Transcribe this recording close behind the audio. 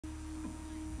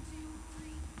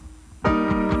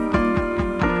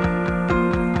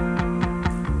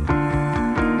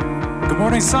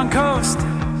morning, Suncoast.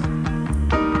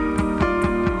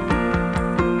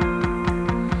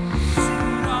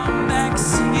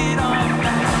 Sing it on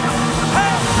back.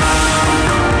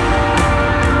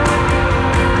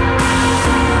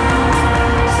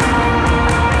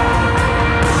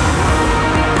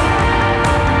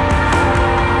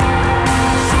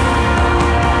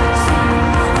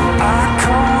 I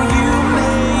call you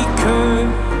maker.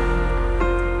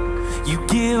 You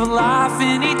give life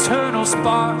an eternal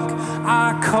spark.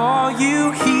 I call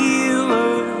you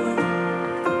healer,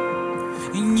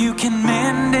 and you can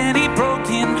mend any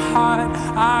broken heart.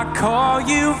 I call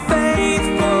you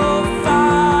faithful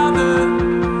Father.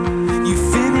 You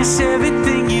finish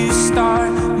everything you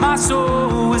start. My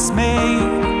soul was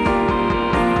made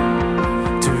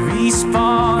to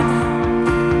respond.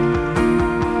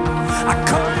 I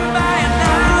call you by a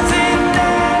thousand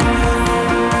names,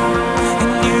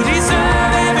 and you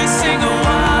deserve every single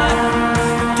one.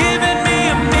 Giving me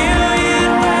a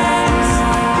million ways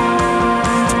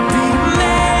to be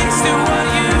amazed at what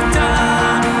you've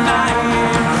done. I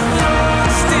am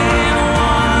lost in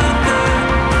wonder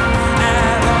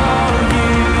at all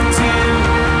you do.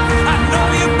 I know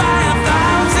you by a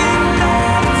thousand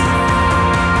names,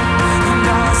 and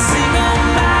I'll sing them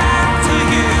back to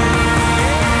you.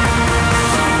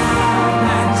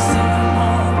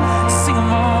 Sing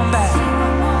them on back.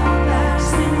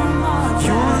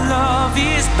 Your love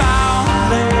is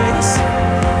boundless.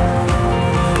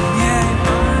 Yeah,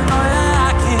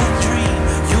 I can't dream.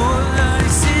 Your love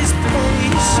is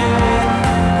patient.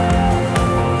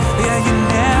 Yeah, you're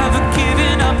never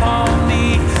giving up on me.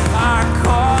 I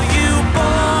call you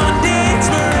bondage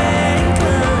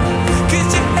breaker, 'cause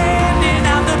you're handing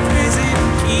out the prison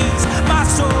keys. My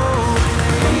soul,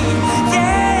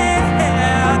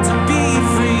 yeah, to be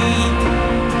free.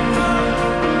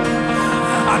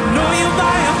 I know you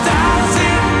by a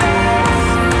thousand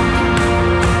names,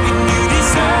 and you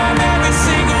deserve every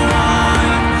single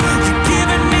one. You're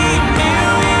giving me a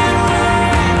million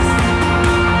ways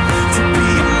to be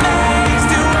amazed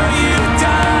at what you've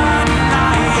done.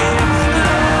 I am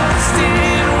lost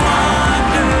in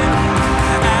wonder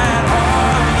at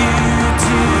all you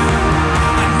do.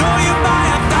 I know you by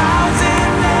a thousand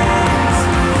names,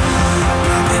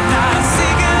 and I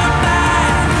sing them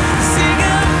back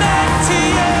to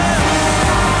you.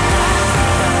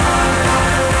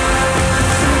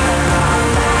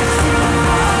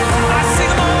 I sing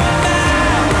them all back.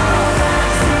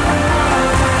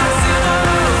 I sing them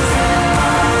all.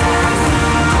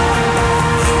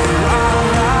 You are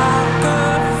Rock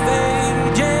of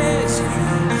Ages,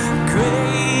 you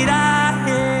great I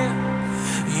am.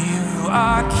 You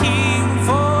are King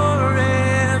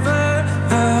forever,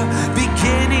 the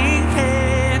beginning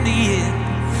and the end.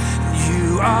 You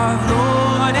are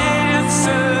Lord and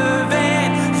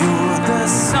servant. You're the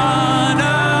Son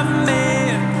of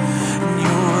Man.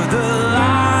 You're the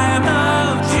Lion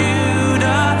of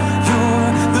Judah.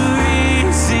 You're the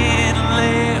risen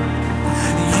Lamb.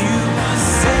 You are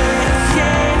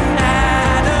second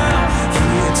Adam,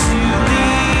 here to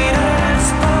lead us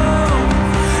home.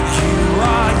 You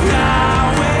are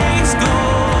Yahweh's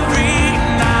glory,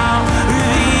 now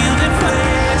revealed in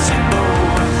flesh and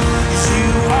bone. You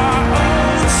are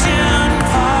ocean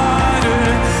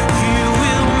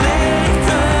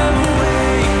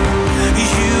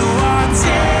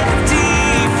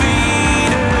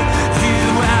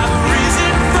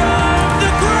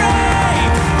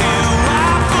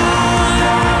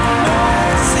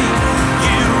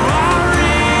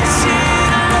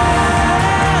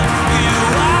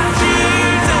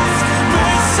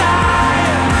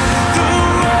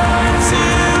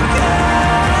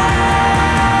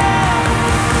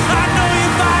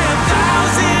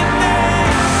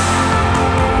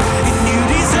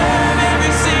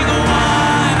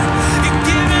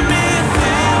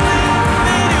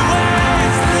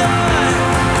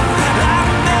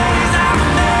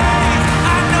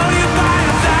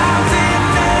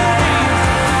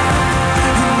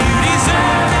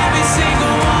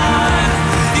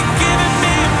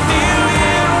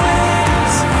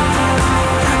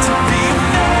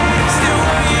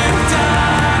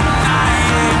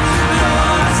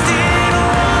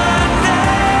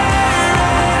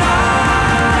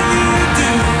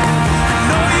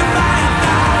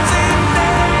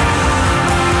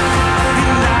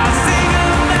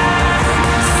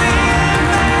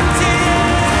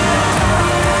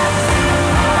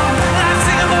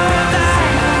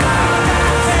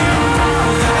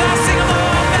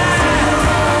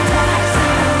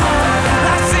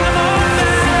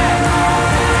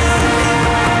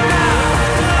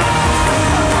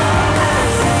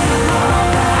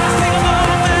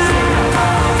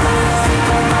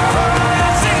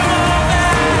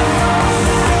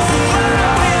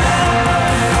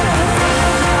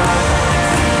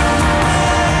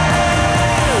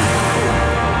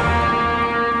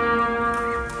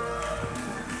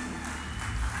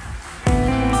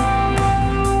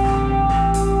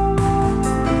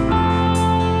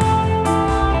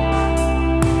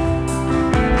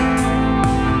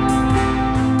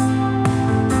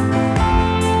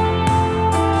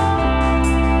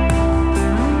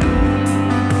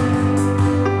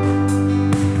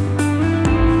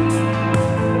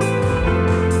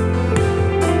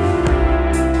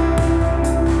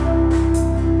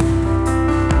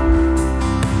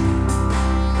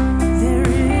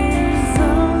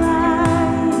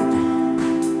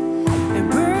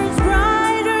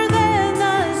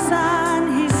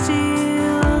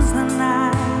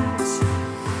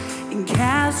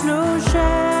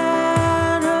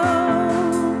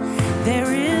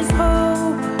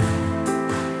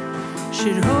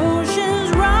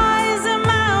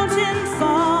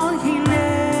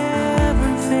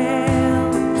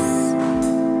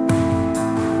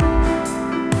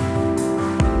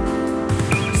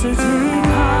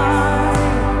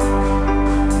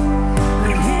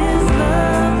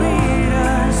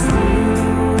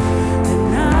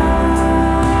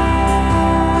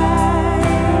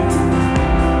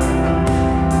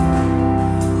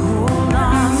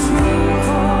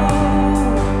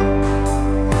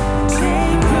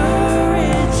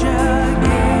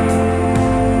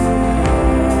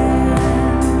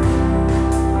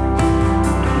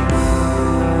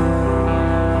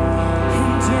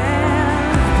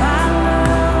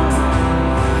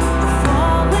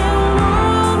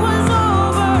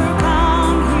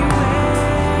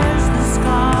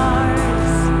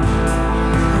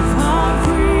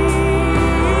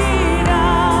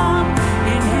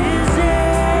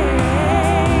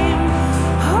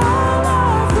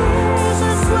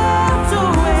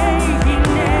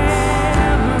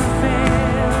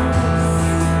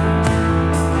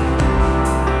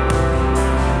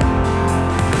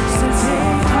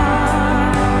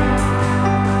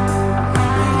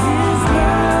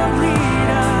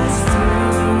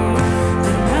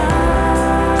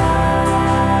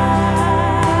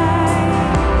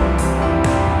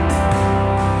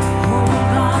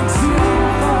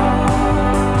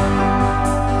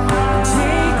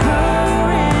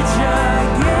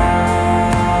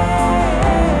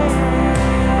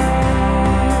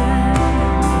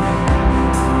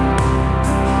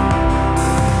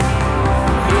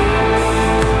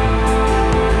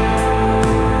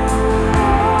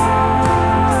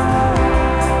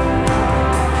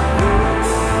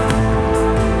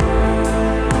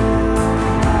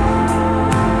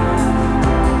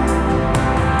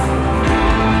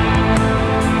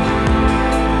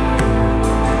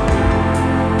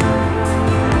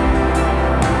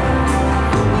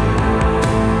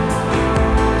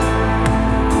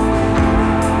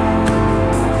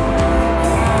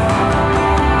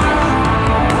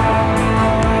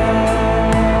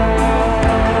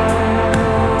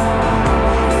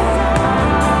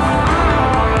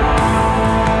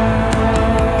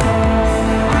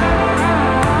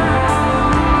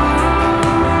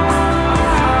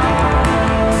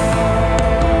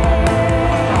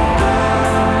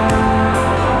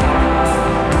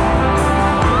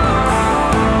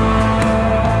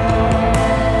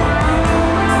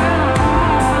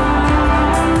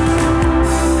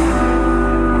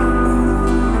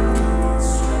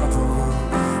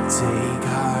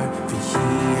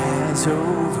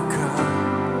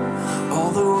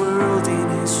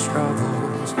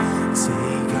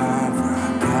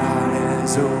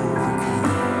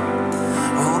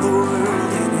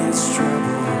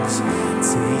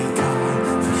Take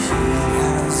heart, for he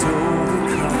has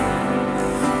overcome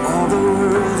all the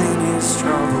world in his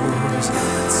troubles.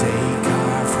 Take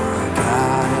heart, for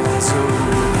God has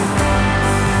overcome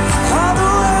all the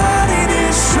world in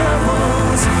his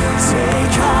troubles.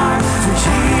 Take heart, for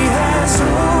he has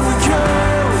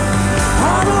overcome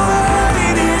all the world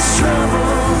in his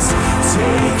troubles.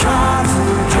 Take heart,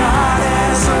 for God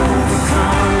has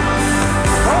overcome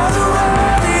all the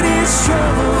world in his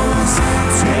troubles.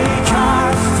 Take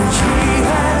heart, for he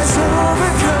has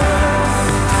overcome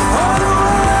all the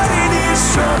world in his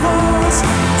troubles.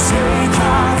 Take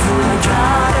heart, for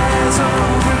God has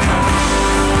overcome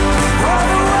all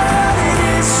the world in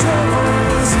his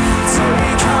troubles.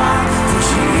 Take heart, for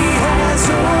he has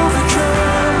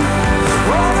overcome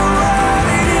all the world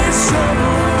in his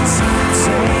troubles.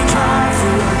 Take heart,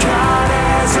 for God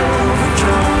has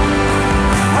overcome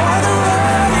all the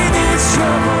world in his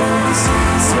troubles.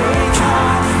 Take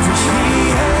heart, for he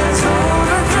has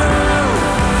overcome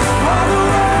all the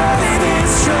world in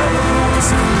his troubles.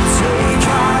 Take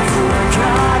heart, for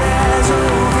God has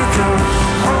overcome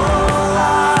all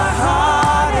our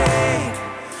heartache,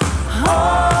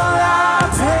 all our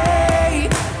pain.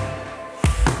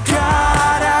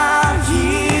 God, our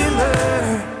healer,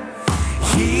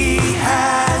 he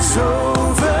has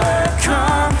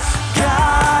overcome.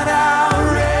 God, our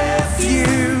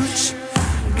refuge,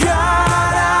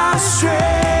 God, our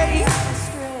strength.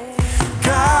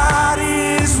 God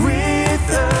is with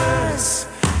us.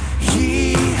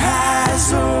 He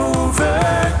has overcome.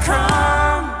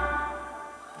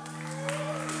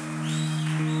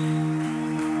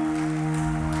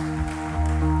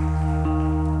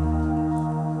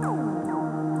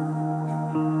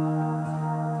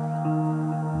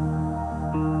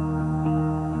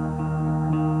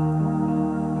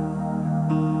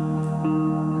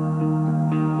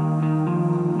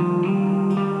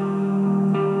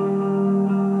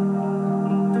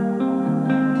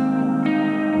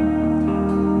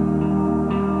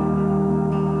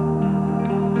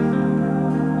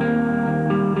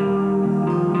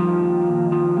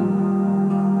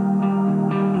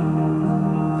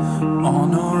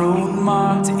 On a road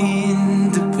marked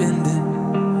independent,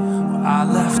 where I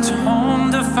left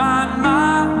home to find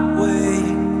my way.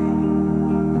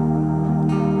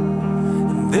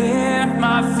 And there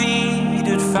my feet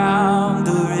had found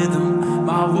the rhythm,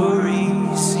 my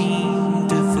worries seemed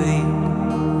to fade.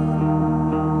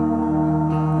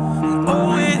 And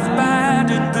oh, with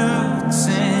battered boots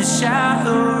and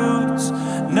shallow roots,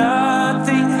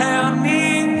 nothing held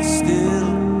me still.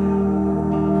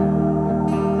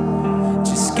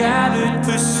 Scattered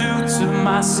pursuits of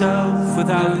myself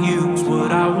without you's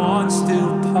what I want,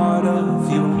 still part of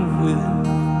your will.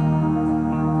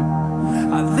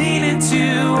 I lean into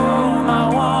all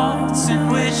my wants and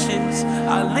wishes.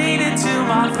 I lean into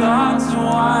my thoughts and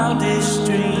wildest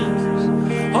dreams,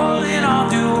 holding on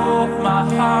to all my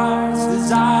heart's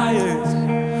desires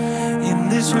in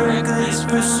this reckless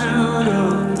pursuit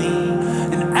of me.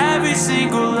 And every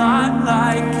single line,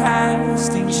 like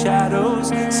casting shadows,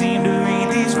 seem to read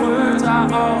these words I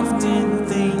often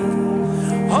think,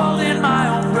 holding my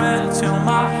own breath till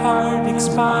my heart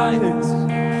expires.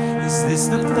 Is this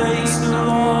the place I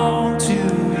long to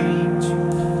reach?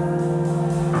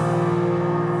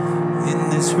 In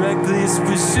this reckless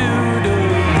pursuit of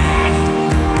me.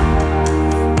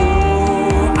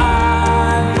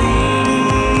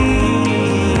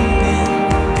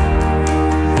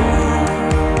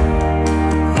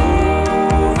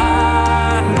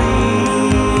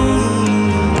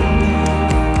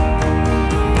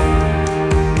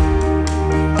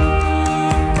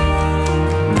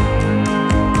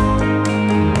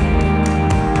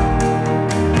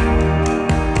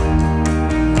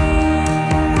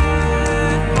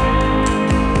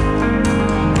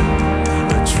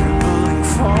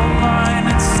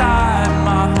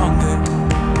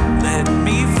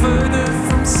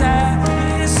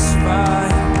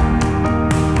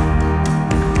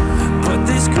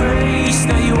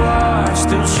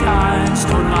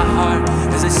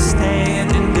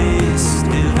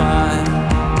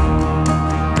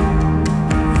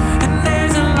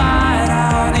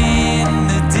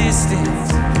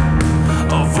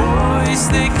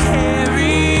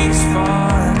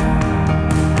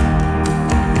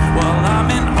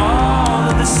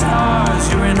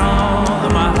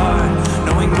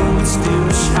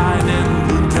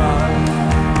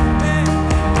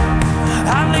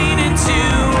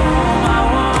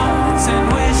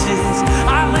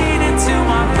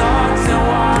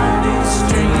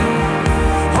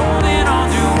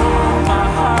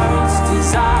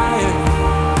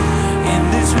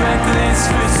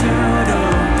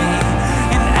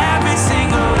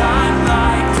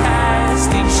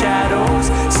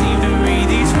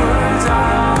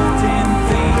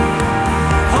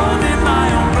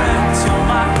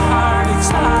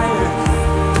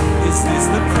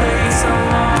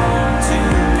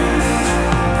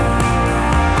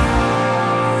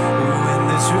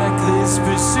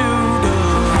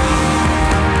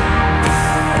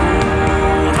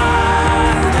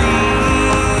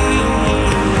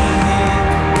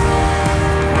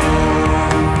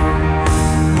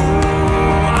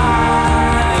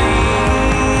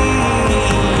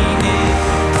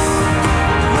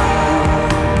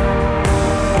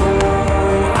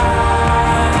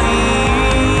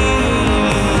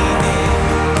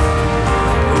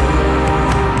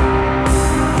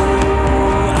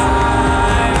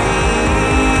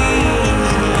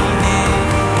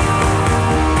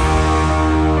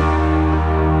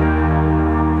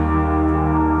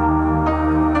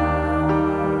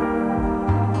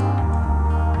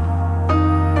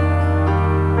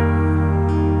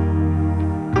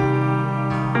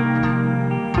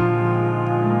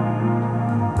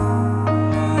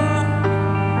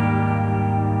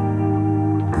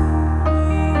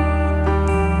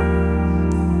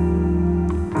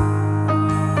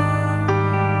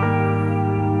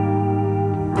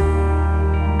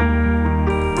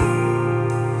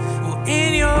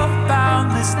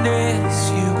 timelessness.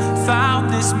 You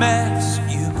found this mess.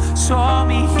 You saw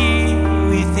me here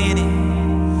within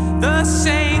it. The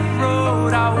same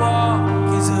road I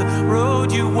walk is a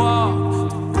road you walk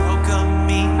to welcome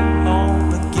me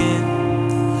home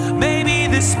again. Maybe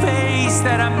the space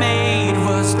that I made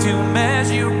was to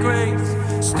measure your grace.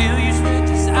 Still you stretch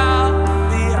us out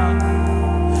beyond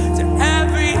to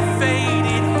every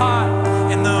faded heart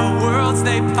and the worlds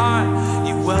they part.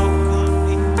 You welcome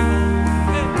me home.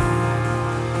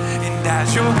 And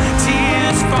as your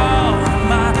tears fall,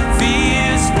 my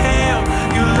fears pale,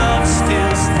 your love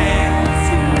still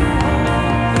stands.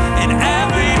 And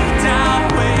every doubt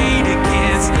weighed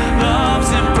against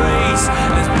love's embrace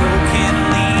has broken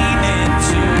lean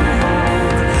into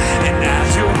hope. And as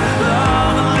your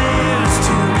love lives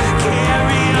to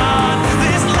carry on,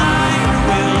 this light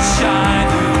will shine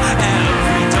through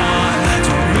every dawn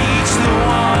to reach the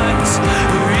ones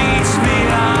who reach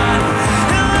beyond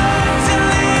and learn to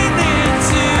lean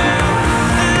into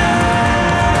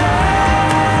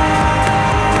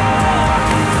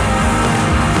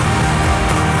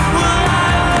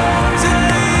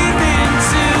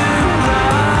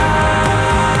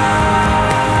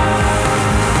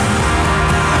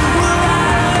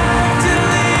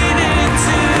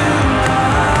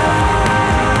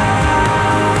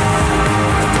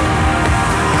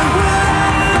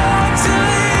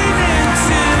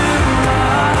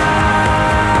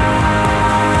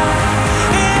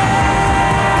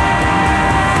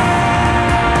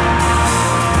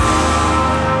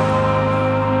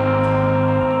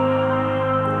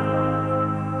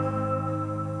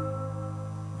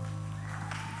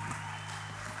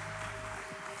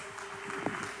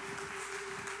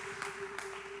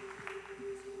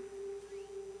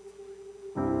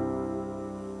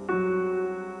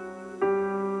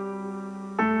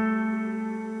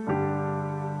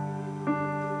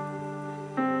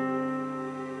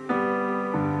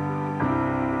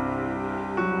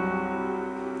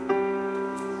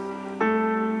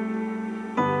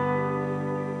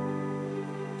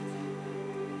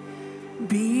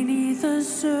beneath the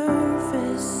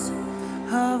surface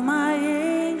of my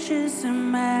anxious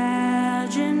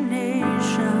imagination,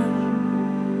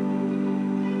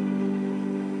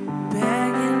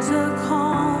 begging to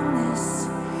calmness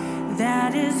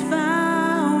that is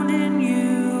found in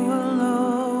you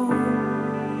alone.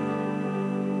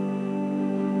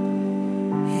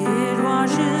 It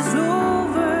washes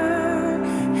over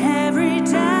every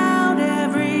doubt,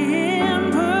 every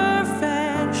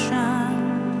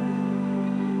imperfection.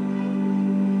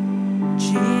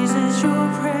 Jesus, your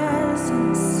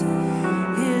presence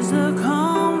is the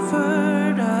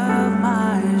comfort of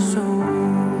my soul.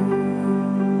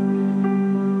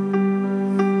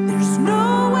 There's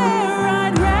nowhere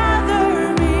I'd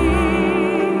rather be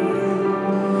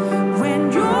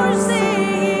when you're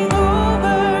singing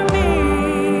over me.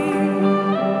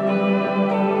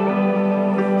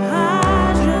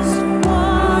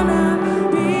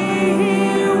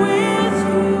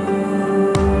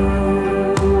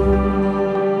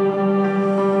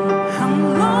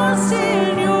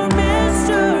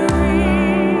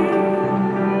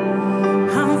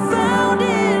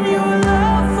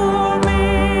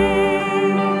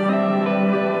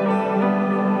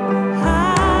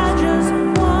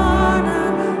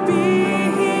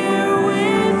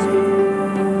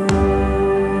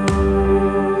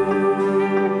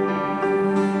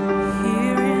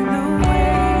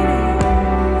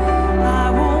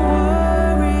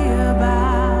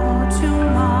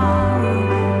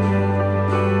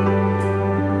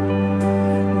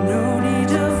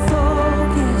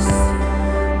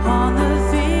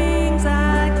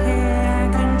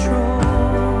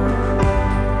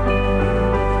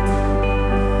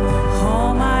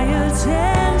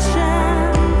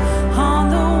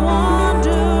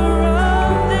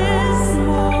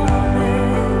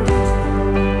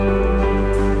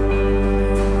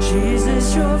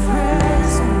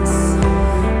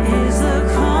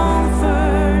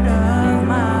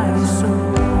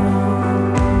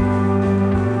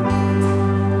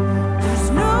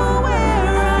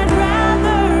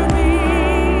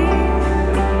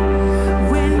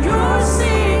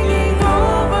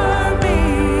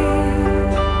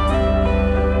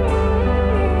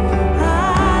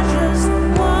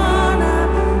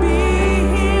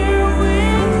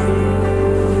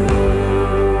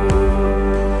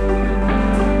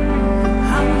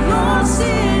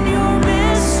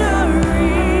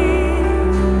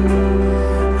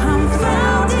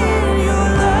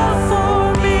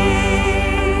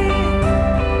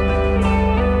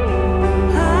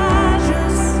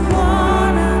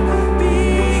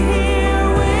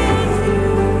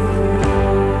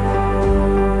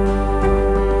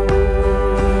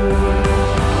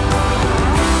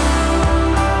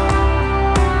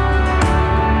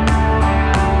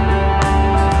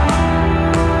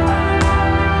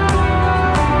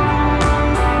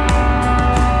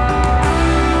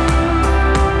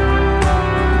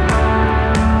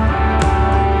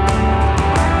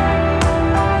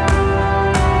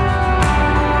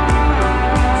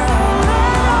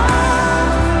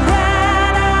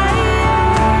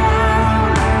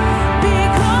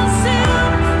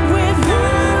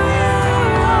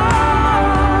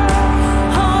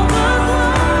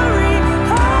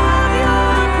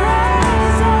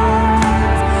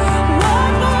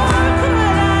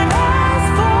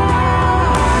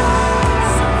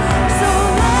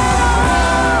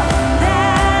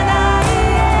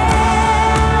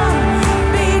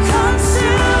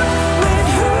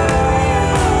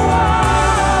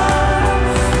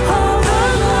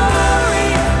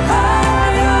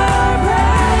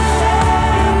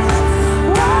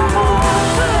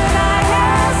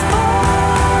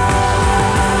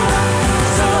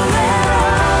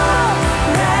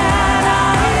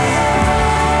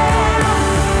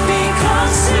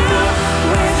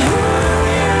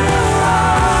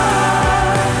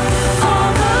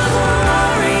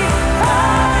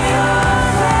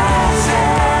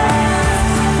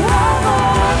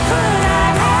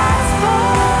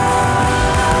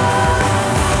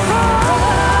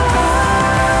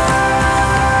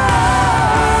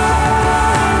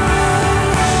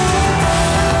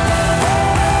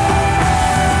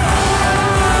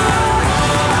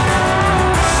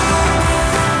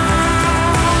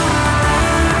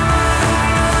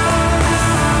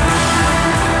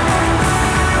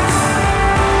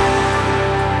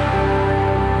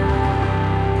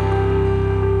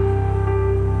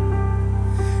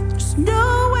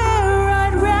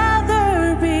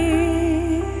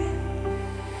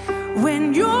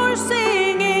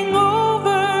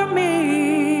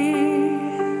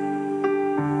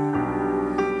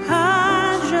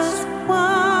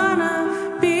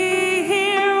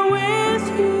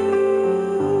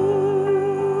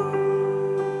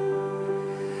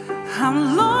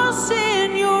 lost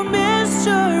in your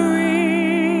mystery.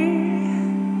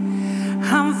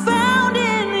 I'm found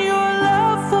in your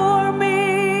love for me.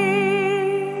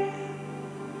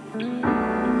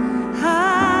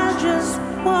 I just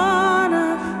wanna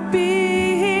be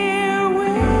here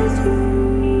with you.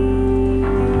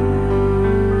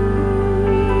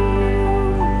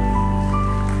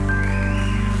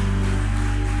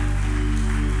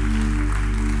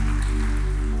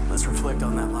 Let's reflect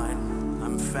on that line.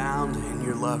 I'm found in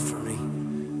your love for me.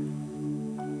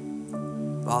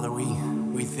 Father, we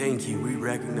thank you. We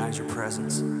recognize your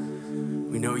presence.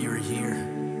 We know you're here.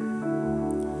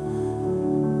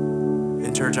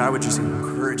 And church, I would just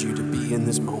encourage you to be in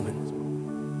this moment.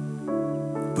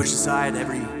 Push aside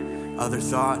every other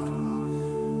thought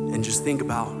and just think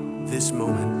about this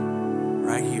moment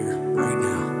right here, right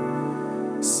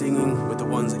now, singing with the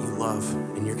ones that you love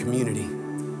in your community.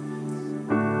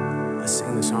 Let's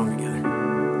sing the song together.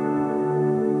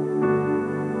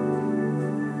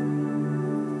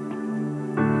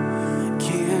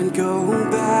 Can't go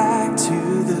back to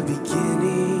the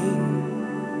beginning.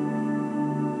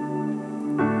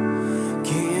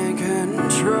 Can't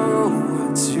control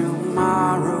what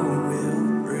tomorrow will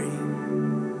bring.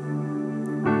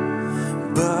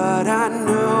 But I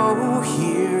know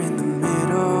here in the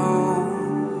middle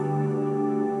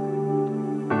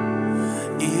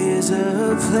is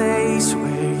a place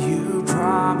where you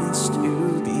promised to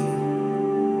be.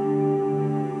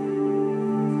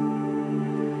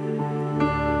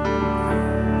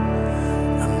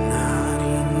 I'm not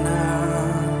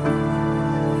enough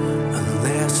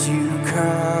unless you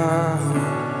come.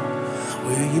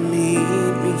 Will you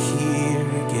meet me here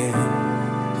again?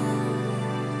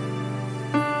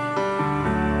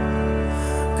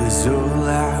 'Cause all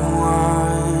I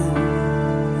want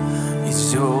is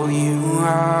all you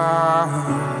are.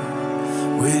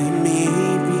 Will you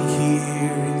meet me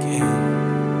here again?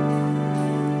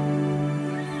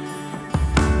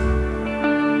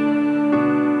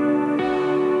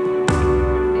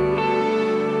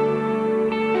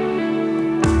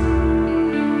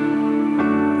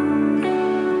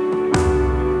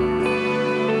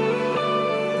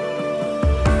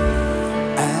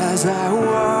 As I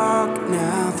walk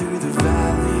now through the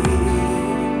valley,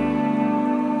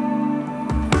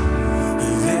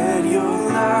 let your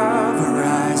love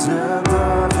rise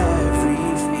above every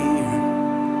fear.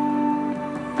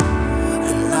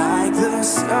 And like the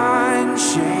sun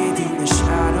shading the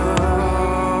shadow,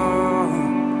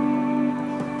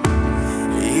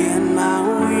 in my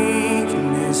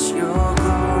weakness your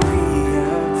glory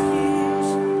appears.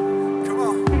 Come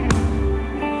on.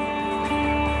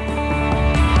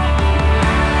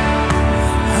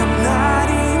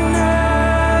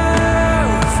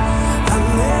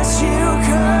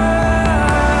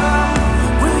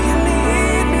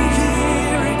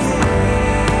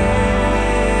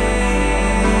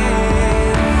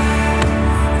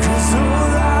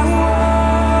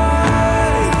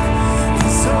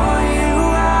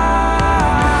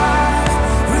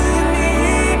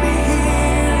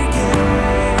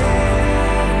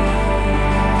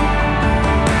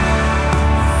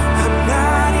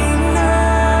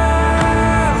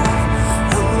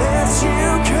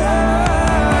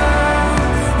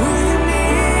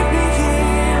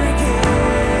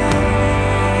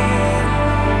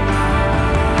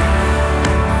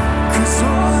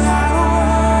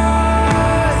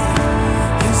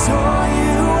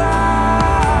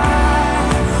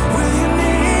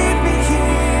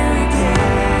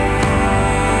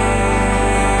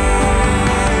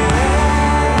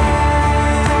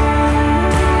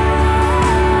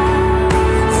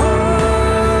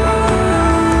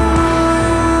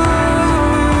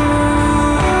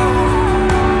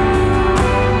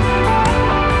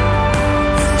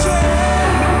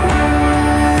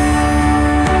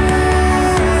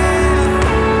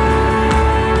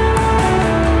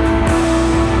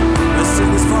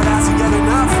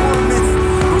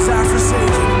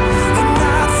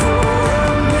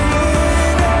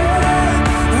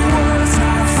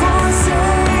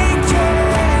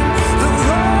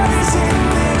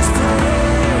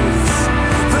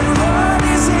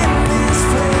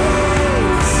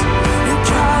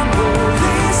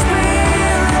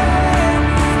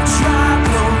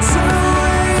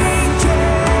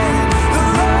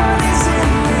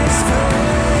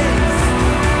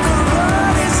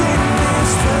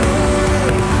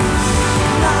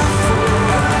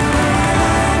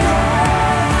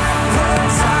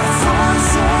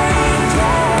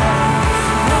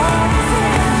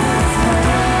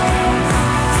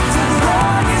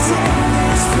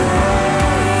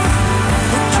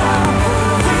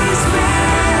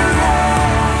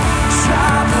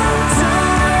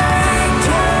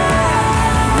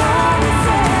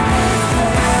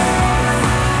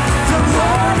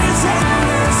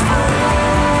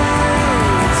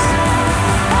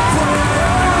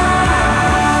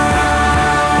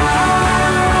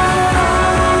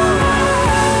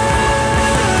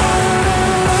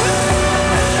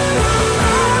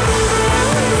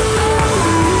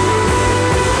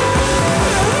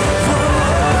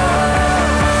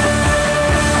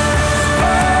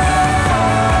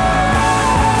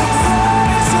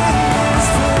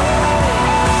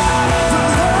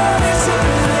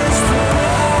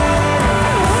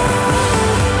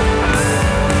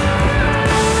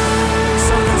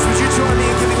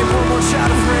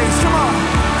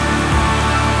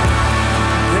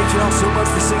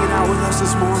 If you're singing out with us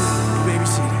this morning, you may be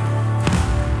seated.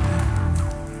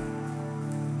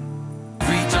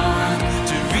 Reach on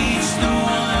to reach the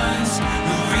ones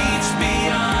who reach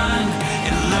beyond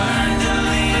and learn to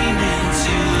lean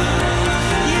into love.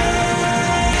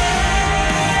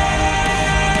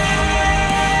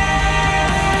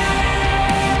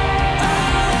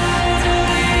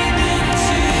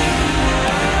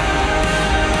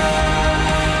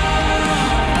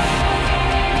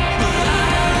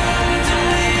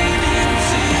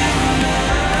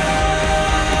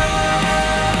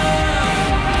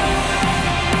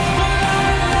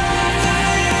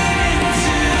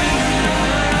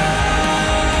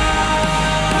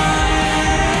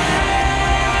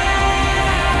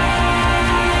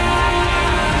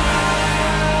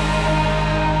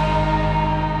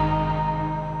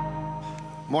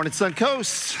 Morning,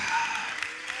 Suncoast.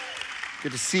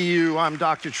 Good to see you. I'm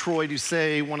Dr. Troy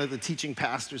Doucet, one of the teaching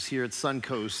pastors here at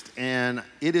Suncoast, and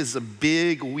it is a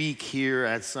big week here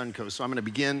at Suncoast. So I'm going to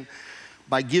begin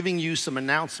by giving you some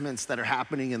announcements that are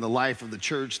happening in the life of the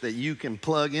church that you can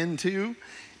plug into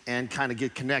and kind of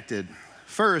get connected.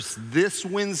 First, this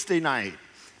Wednesday night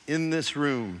in this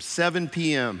room, 7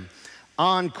 p.m.,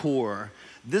 Encore.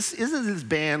 Isn't this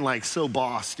band like so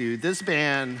boss, dude? This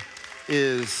band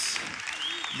is...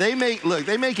 They make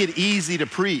it easy to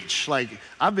preach. Like,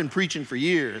 I've been preaching for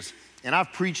years, and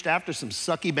I've preached after some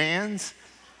sucky bands.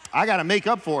 I got to make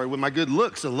up for it with my good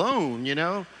looks alone, you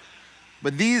know?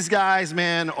 But these guys,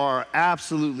 man, are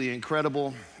absolutely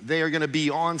incredible. They are going to be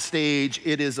on stage.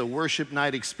 It is a worship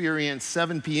night experience,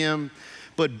 7 p.m.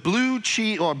 But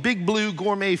Big Blue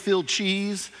Gourmet Filled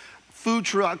Cheese food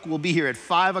truck will be here at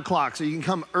 5 o'clock. So you can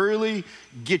come early,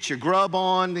 get your grub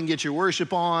on, and get your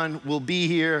worship on. We'll be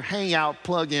here, hang out,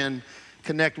 plug in,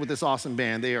 connect with this awesome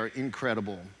band. They are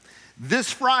incredible.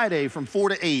 This Friday from 4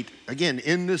 to 8, again,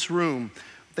 in this room,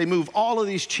 they move all of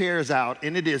these chairs out,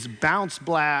 and it is Bounce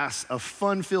Blast, a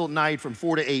fun-filled night from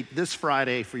 4 to 8 this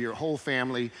Friday for your whole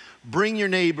family. Bring your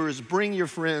neighbors, bring your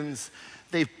friends.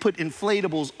 They've put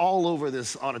inflatables all over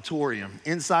this auditorium,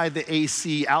 inside the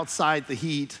AC, outside the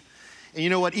heat. And you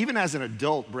know what? Even as an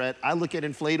adult, Brett, I look at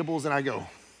inflatables and I go,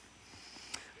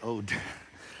 oh,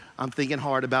 I'm thinking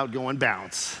hard about going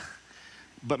bounce.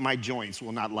 But my joints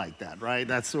will not like that, right?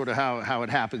 That's sort of how it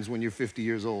happens when you're 50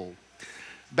 years old.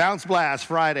 Bounce Blast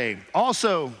Friday.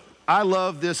 Also, I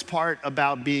love this part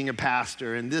about being a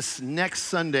pastor. And this next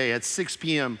Sunday at 6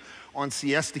 p.m. on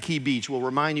Siesta Key Beach, we'll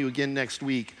remind you again next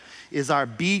week, is our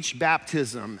beach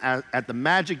baptism at the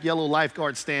Magic Yellow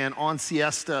Lifeguard Stand on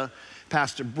Siesta.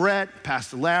 Pastor Brett,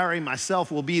 Pastor Larry,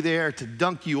 myself will be there to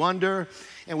dunk you under.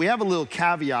 And we have a little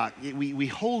caveat. We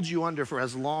hold you under for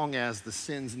as long as the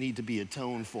sins need to be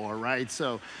atoned for, right?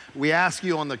 So we ask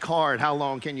you on the card, how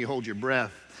long can you hold your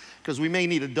breath? Because we may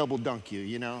need to double dunk you,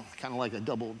 you know, kind of like a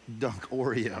double dunk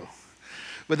Oreo.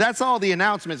 But that's all the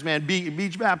announcements, man.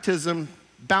 Beach baptism,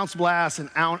 Bounce Blast, and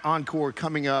Encore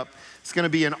coming up. It's going to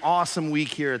be an awesome week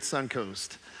here at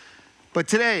Suncoast. But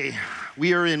today,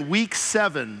 we are in week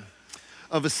 7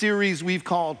 of a series we've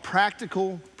called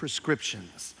Practical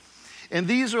Prescriptions. And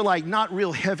these are like not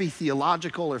real heavy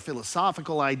theological or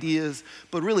philosophical ideas,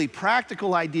 but really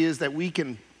practical ideas that we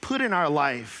can put in our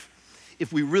life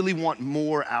if we really want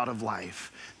more out of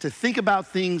life. To think about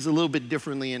things a little bit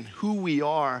differently and who we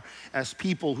are as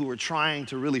people who are trying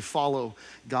to really follow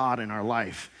God in our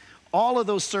life. All of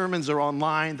those sermons are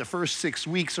online. The first 6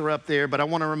 weeks are up there, but I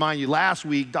want to remind you, last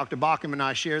week, Dr. Bacham and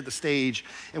I shared the stage,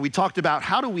 and we talked about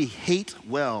how do we hate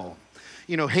well.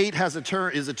 You know, hate is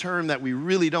a term that we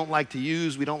really don't like to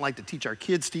use. We don't like to teach our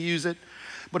kids to use it.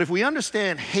 But if we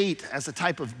understand hate as a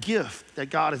type of gift that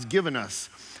God has given us,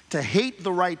 to hate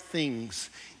the right things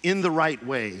in the right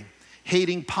way,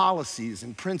 hating policies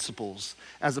and principles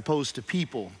as opposed to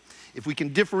people, if we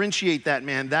can differentiate that,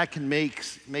 man, that can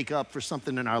make up for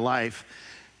something in our life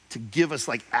to give us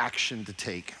like action to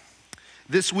take.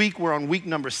 This week, we're on week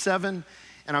number 7,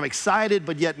 and I'm excited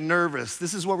but yet nervous.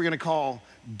 This is what we're gonna call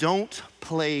Don't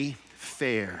Play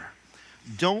Fair.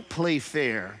 Don't play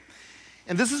fair.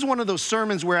 And this is one of those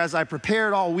sermons where as I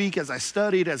prepared all week, as I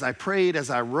studied, as I prayed, as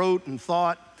I wrote and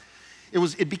thought,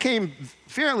 it became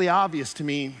fairly obvious to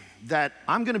me that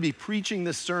I'm gonna be preaching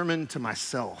this sermon to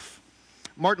myself.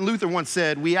 Martin Luther once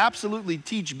said, we absolutely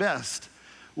teach best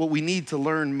what we need to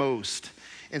learn most.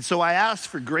 And so I asked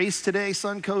for grace today,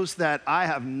 Suncoast, that I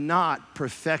have not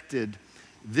perfected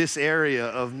this area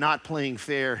of not playing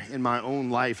fair in my own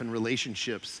life and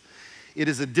relationships. It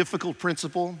is a difficult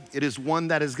principle. It is one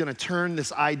that is gonna turn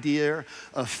this idea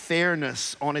of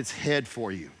fairness on its head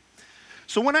for you.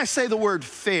 So when I say the word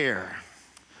fair,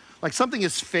 like something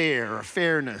is fair or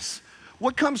fairness,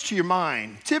 what comes to your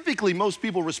mind? Typically, most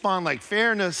people respond like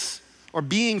fairness or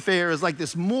being fair is like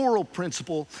this moral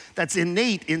principle that's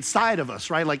innate inside of us,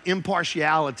 right? Like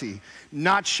impartiality,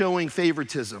 not showing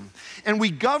favoritism. And we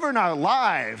govern our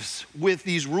lives with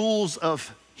these rules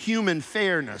of human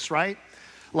fairness, right?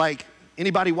 Like,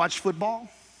 anybody watch football?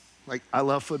 Like, I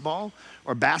love football,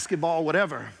 or basketball,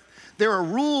 whatever. There are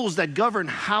rules that govern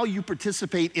how you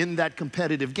participate in that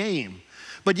competitive game.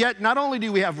 But yet, not only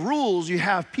do we have rules, you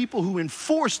have people who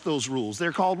enforce those rules.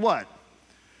 They're called what?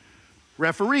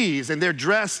 Referees, and they're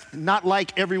dressed not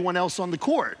like everyone else on the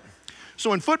court.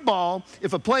 So in football,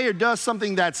 if a player does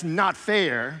something that's not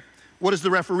fair, what does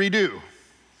the referee do?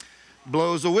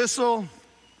 Blows a whistle,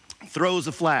 throws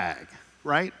a flag,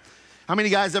 right? How many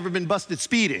guys ever been busted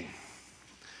speeding?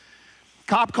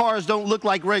 Cop cars don't look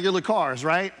like regular cars,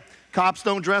 right? Cops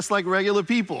don't dress like regular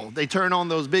people. They turn on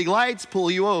those big lights, pull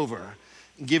you over,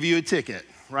 and give you a ticket,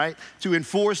 right? To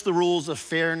enforce the rules of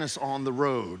fairness on the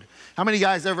road. How many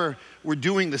guys ever were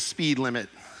doing the speed limit?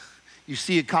 You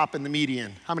see a cop in the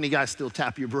median. How many guys still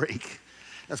tap your brake?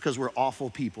 That's because we're awful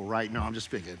people, right? No, I'm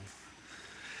just picking.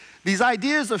 These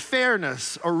ideas of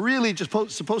fairness are really just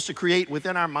supposed to create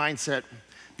within our mindset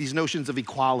these notions of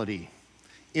equality,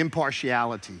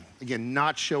 impartiality, again,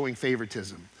 not showing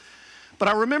favoritism. But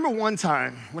I remember one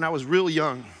time when I was real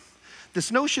young,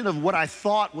 this notion of what I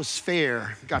thought was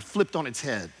fair got flipped on its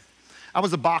head. I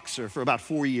was a boxer for about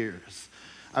 4 years.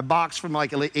 I boxed from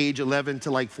like age 11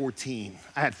 to like 14.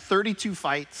 I had 32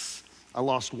 fights. I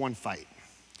lost 1 fight.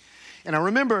 And I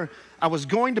remember I was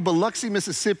going to Biloxi,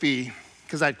 Mississippi,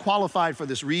 because I'd qualified for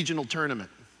this regional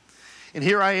tournament. And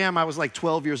here I am, I was like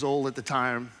 12 years old at the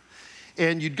time.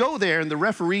 And you'd go there and the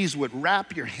referees would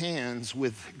wrap your hands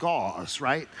with gauze,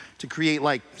 right? To create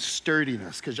like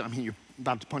sturdiness, because I mean, you're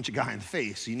about to punch a guy in the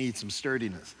face, so you need some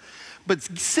sturdiness. But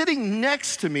sitting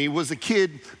next to me was a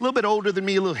kid, a little bit older than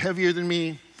me, a little heavier than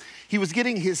me. He was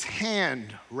getting his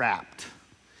hand wrapped,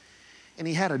 and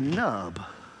he had a nub.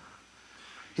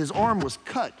 His arm was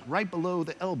cut right below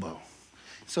the elbow.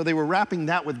 So they were wrapping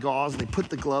that with gauze, they put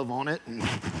the glove on it and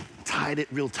tied it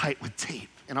real tight with tape.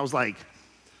 And I was like,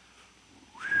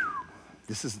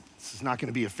 this is not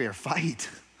gonna be a fair fight.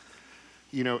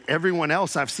 You know, everyone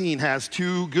else I've seen has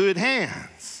 2 good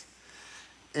hands.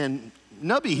 And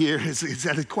Nubby here is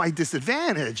at a quite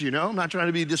disadvantage, you know? I'm not trying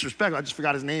to be disrespectful, I just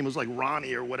forgot his name, it was like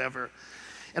Ronnie or whatever.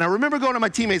 And I remember going to my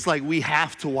teammates like, we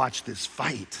have to watch this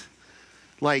fight.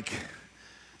 Like,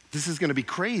 this is gonna be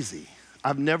crazy.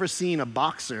 I've never seen a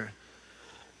boxer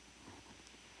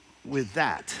with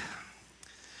that.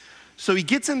 So he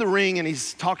gets in the ring and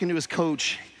he's talking to his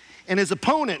coach, and his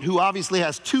opponent, who obviously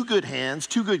has 2 good hands,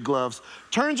 2 good gloves,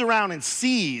 turns around and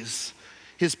sees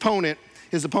his opponent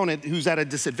who's at a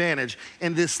disadvantage,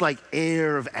 and this like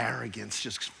air of arrogance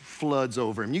just floods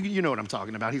over him. You know what I'm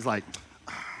talking about. He's like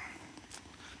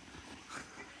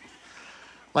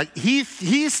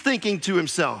he's thinking to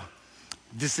himself,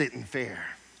 this isn't fair.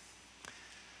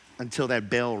 Until that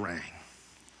bell rang.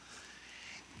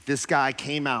 This guy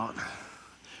came out,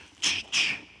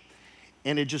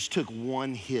 and it just took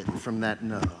 1 hit from that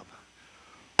nub.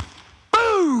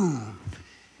 Boom!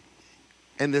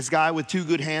 And this guy with 2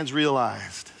 good hands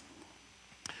realized,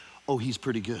 oh, he's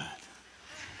pretty good.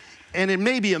 And in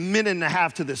maybe a minute and a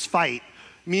half to this fight,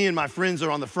 me and my friends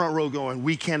are on the front row going,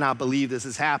 we cannot believe this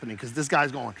is happening, because this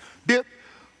guy's going, bip,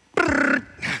 brrr,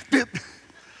 bip.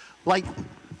 Like,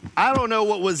 I don't know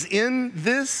what was in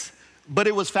this, but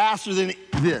it was faster than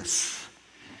this.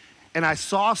 And I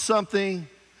saw something,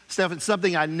 Stephen,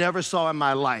 something I never saw in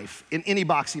my life in any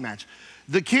boxing match.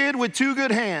 The kid with 2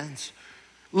 good hands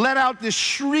let out this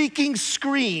shrieking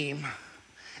scream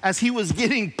as he was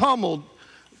getting pummeled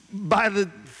by the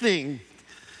thing.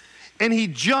 And he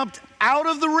jumped out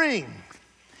of the ring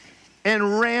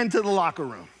and ran to the locker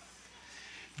room.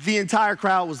 The entire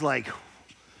crowd was like,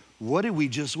 what did we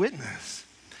just witness?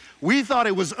 We thought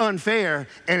it was unfair,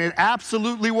 and it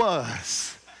absolutely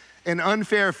was an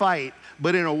unfair fight,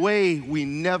 but in a way we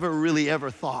never really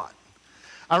ever thought.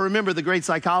 I remember the great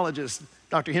psychologist,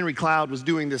 Dr. Henry Cloud, was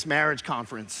doing this marriage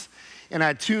conference, and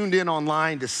I tuned in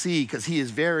online to see, because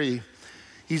he's very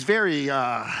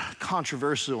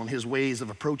controversial in his ways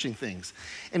of approaching things.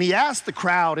 And he asked the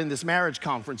crowd in this marriage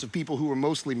conference of people who were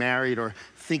mostly married or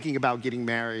thinking about getting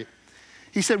married,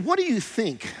 he said, what do you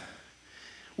think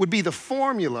would be the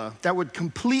formula that would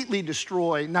completely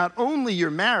destroy not only your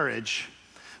marriage,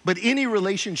 but any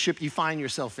relationship you find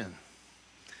yourself in?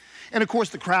 And of course,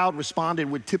 the crowd responded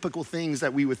with typical things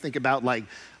that we would think about, like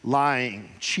lying,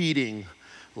 cheating,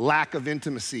 lack of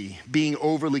intimacy, being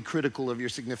overly critical of your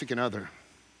significant other.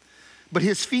 But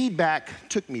his feedback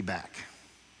took me back.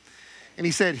 And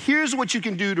he said, here's what you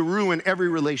can do to ruin every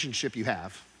relationship you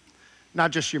have,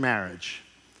 not just your marriage.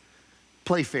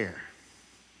 Play fair.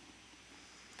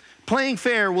 Playing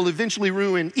fair will eventually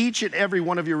ruin each and every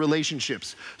one of your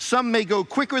relationships. Some may go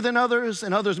quicker than others,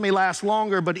 and others may last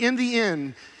longer, but in the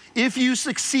end, if you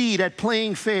succeed at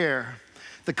playing fair,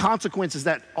 the consequence is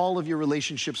that all of your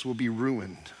relationships will be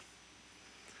ruined.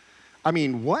 I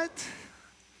mean, what?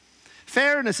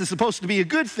 Fairness is supposed to be a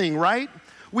good thing, right?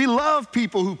 We love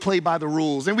people who play by the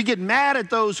rules, and we get mad at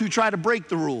those who try to break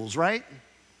the rules, right?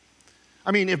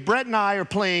 I mean, if Brett and I are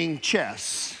playing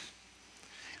chess,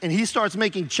 and he starts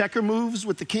making checker moves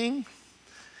with the king,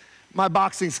 my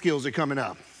boxing skills are coming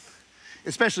up.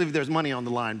 Especially if there's money on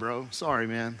the line, bro. Sorry,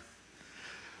 man.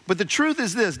 But the truth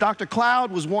is this, Dr.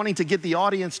 Cloud was wanting to get the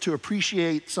audience to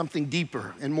appreciate something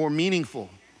deeper and more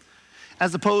meaningful,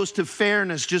 as opposed to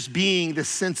fairness just being this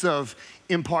sense of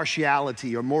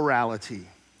impartiality or morality.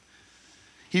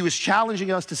 He was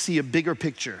challenging us to see a bigger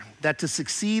picture, that to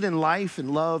succeed in life and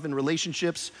love and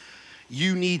relationships,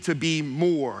 you need to be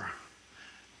more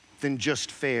than just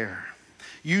fair.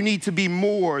 You need to be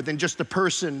more than just a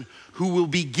person who will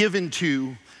be given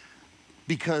to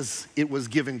because it was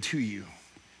given to you,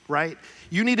 right?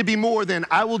 You need to be more than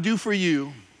I will do for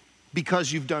you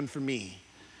because you've done for me.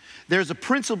 There's a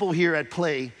principle here at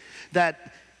play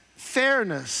that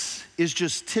fairness is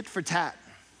just tit for tat.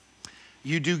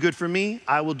 You do good for me,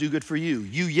 I will do good for you.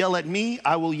 You yell at me,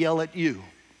 I will yell at you.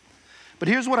 But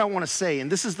here's what I want to say,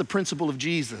 and this is the principle of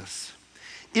Jesus.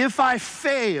 If I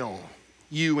fail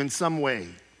you in some way,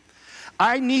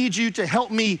 I need you to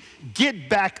help me get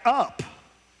back up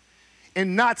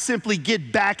and not simply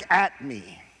get back at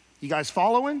me. You guys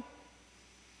following?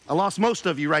 I lost most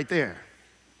of you right there.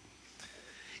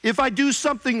 If I do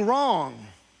something wrong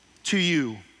to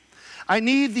you, I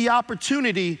need the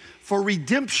opportunity for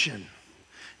redemption,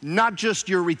 not just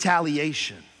your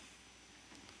retaliation.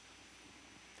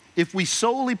 If we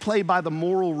solely play by the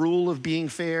moral rule of being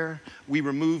fair, we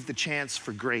remove the chance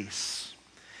for grace.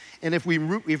 And if we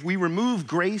remove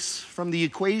grace from the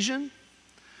equation,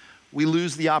 we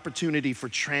lose the opportunity for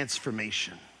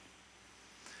transformation.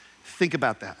 Think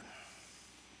about that.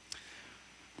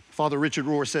 Father Richard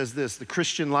Rohr says this, the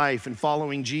Christian life and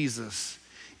following Jesus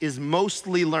is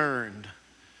mostly learned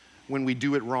when we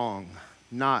do it wrong,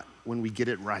 not when we get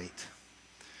it right.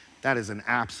 That is an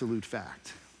absolute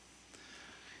fact.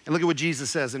 And look at what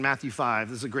Jesus says in Matthew 5.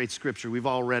 This is a great scripture. We've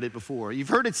all read it before. You've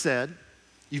heard it said,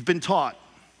 you've been taught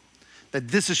that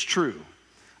this is true.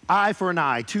 Eye for an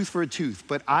eye, tooth for a tooth.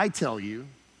 But I tell you,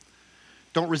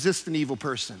 don't resist an evil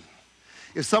person.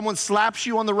 If someone slaps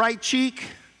you on the right cheek,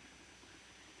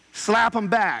 slap them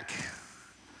back.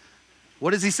 What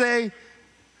does he say?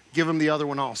 Give them the other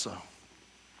one also.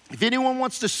 If anyone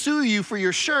wants to sue you for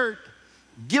your shirt,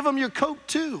 give them your coat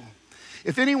too.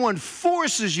 If anyone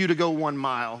forces you to go 1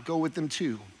 mile, go with them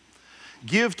 2.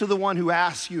 Give to the one who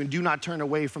asks you and do not turn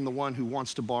away from the one who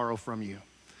wants to borrow from you.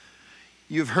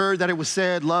 You've heard that it was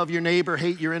said, love your neighbor,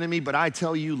 hate your enemy, but I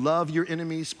tell you, love your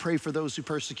enemies, pray for those who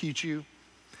persecute you,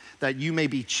 that you may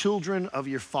be children of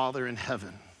your Father in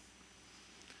heaven.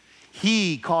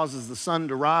 He causes the sun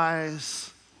to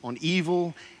rise on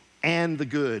evil and the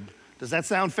good. Does that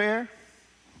sound fair?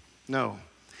 No.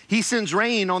 He sends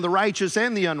rain on the righteous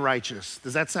and the unrighteous.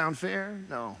 Does that sound fair?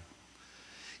 No.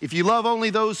 If you love only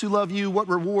those who love you, what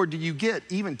reward do you get?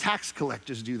 Even tax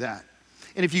collectors do that.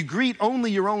 And if you greet only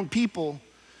your own people,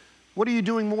 what are you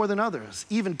doing more than others?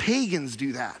 Even pagans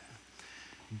do that.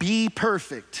 Be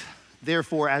perfect,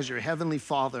 therefore, as your heavenly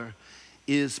Father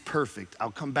is perfect.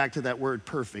 I'll come back to that word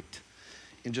perfect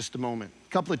in just a moment.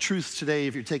 A couple of truths today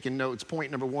if you're taking notes.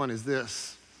 Point number 1 is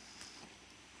this.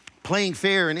 Playing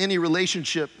fair in any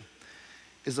relationship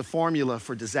is a formula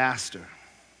for disaster.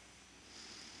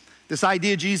 This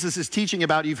idea Jesus is teaching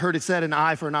about, you've heard it said, an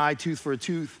eye for an eye, tooth for a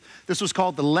tooth. This was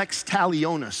called the lex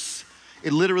talionis.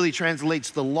 It literally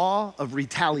translates the law of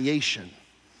retaliation.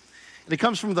 And it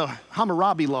comes from the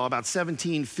Hammurabi law about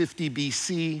 1750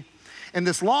 BC. And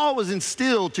this law was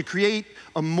instilled to create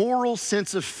a moral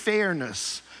sense of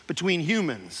fairness between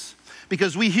humans.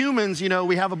 Because we humans,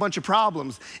 we have a bunch of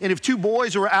problems. And if 2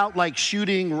 boys were out like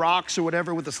shooting rocks or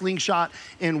whatever with a slingshot,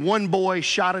 and one boy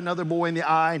shot another boy in the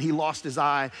eye and he lost his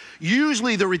eye,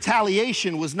 usually the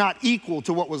retaliation was not equal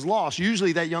to what was lost.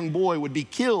 Usually that young boy would be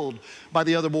killed by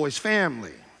the other boy's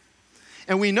family.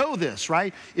 And we know this,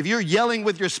 right? If you're yelling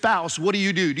with your spouse, what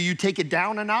do? Do you take it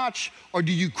down a notch or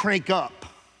do you crank up?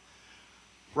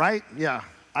 Right? Yeah,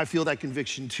 I feel that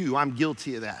conviction too. I'm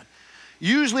guilty of that.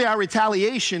 Usually our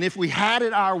retaliation, if we had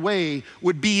it our way,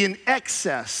 would be in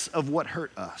excess of what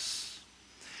hurt us.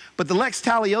 But the lex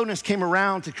talionis came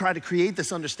around to try to create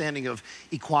this understanding of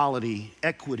equality,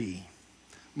 equity,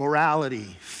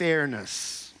 morality,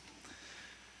 fairness.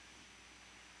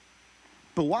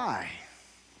 But why?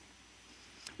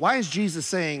 Why is Jesus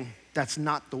saying that's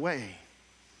not the way?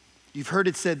 You've heard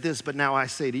it said this, but now I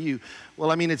say to you. Well,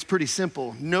 I mean, it's pretty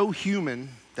simple. No human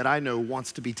that I know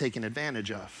wants to be taken advantage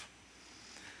of.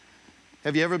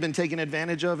 Have you ever been taken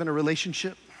advantage of in a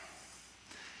relationship?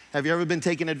 Have you ever been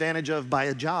taken advantage of by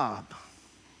a job?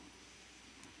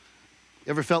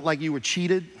 Ever felt like you were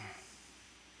cheated?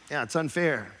 Yeah, it's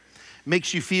unfair.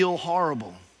 Makes you feel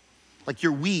horrible, like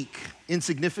you're weak,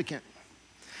 insignificant.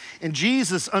 And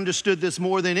Jesus understood this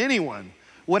more than anyone.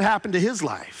 What happened to his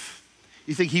life?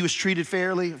 You think he was treated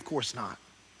fairly? Of course not.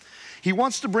 He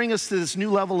wants to bring us to this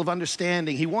new level of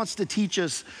understanding. He wants to teach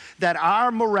us that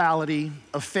our morality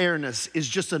of fairness is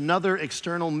just another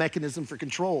external mechanism for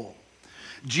control.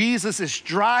 Jesus is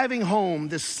driving home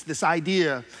this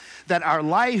idea that our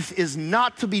life is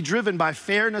not to be driven by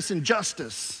fairness and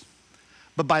justice,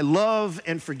 but by love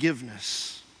and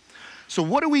forgiveness. So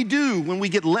what do we do when we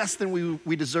get less than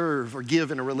we deserve or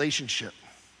give in a relationship?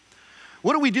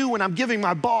 What do we do when I'm giving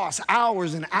my boss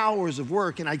hours and hours of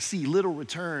work and I see little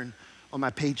return on my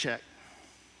paycheck?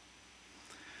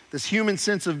 This human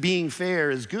sense of being fair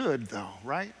is good though,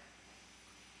 right?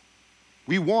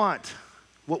 We want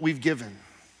what we've given.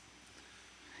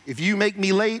 If you make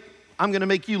me late, I'm gonna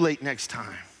make you late next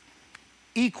time.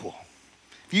 Equal.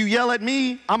 If you yell at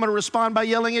me, I'm gonna respond by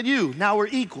yelling at you. Now we're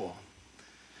equal.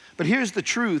 But here's the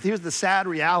truth, here's the sad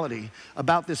reality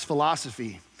about this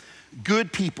philosophy.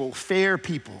 Good people, fair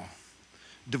people,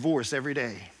 divorce every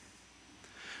day.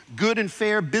 Good and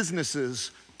fair businesses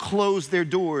close their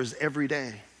doors every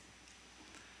day.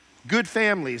 Good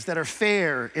families that are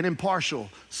fair and impartial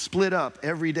split up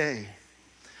every day.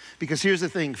 Because here's the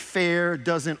thing, fair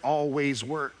doesn't always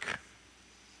work.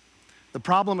 The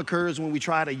problem occurs when we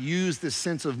try to use this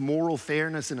sense of moral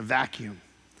fairness in a vacuum.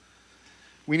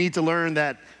 We need to learn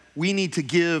that we need to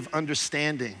give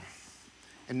understanding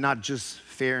and not just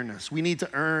fairness. We need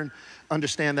to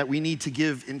understand that we need to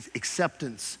give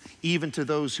acceptance even to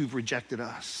those who've rejected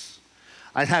us.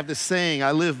 I have this saying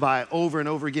I live by over and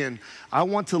over again. I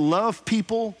want to love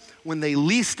people when they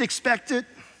least expect it,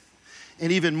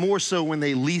 and even more so when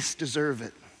they least deserve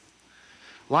it.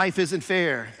 Life isn't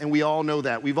fair, and we all know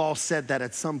that. We've all said that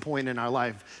at some point in our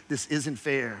life. This isn't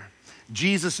fair.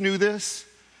 Jesus knew this.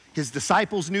 His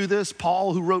disciples knew this.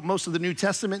 Paul, who wrote most of the New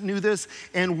Testament, knew this.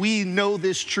 And we know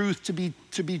this truth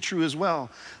to be true as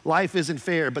well. Life isn't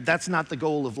fair, but that's not the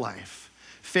goal of life.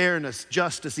 Fairness,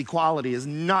 justice, equality is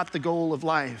not the goal of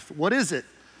life. What is it?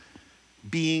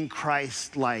 Being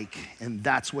Christ-like, and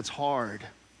that's what's hard.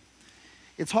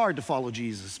 It's hard to follow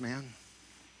Jesus, man.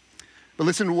 But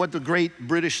listen to what the great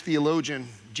British theologian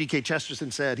G.K.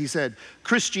 Chesterton said. He said,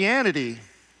 Christianity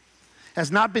has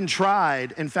not been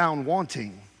tried and found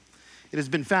wanting. It has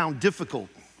been found difficult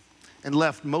and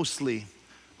left mostly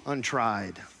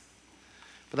untried.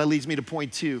 But that leads me to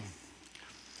point 2.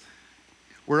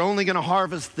 We're only gonna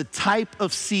harvest the type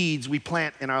of seeds we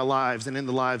plant in our lives and in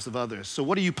the lives of others. So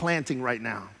what are you planting right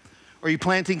now? Are you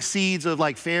planting seeds of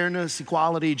like fairness,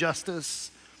 equality, justice?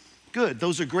 Good,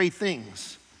 those are great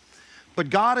things. But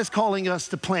God is calling us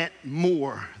to plant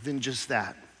more than just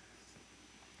that.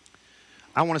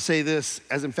 I wanna say this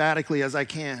as emphatically as I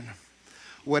can.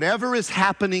 Whatever is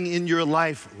happening in your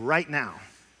life right now,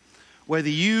 whether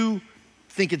you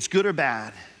think it's good or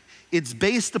bad, it's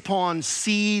based upon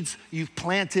seeds you've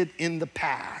planted in the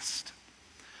past.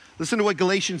 Listen to what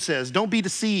Galatians says. Don't be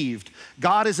deceived.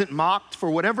 God isn't mocked,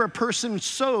 for whatever a person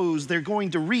sows, they're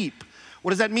going to reap.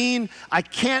 What does that mean? I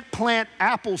can't plant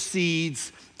apple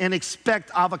seeds and expect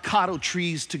avocado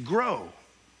trees to grow.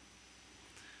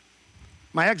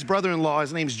 My ex-brother-in-law,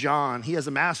 his name's John, he has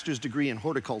a master's degree in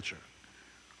horticulture.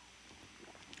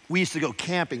 We used to go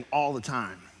camping all the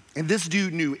time. And this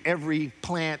dude knew every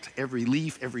plant, every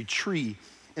leaf, every tree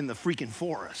in the freaking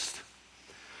forest.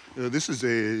 This is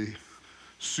a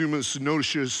Sumus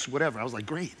notius, whatever. I was like,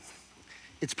 great.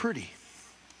 It's pretty.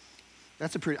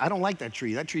 I don't like that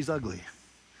tree. That tree's ugly.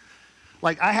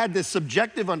 Like I had this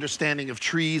subjective understanding of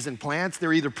trees and plants.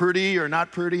 They're either pretty or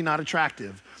not pretty, not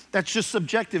attractive. That's just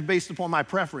subjective based upon my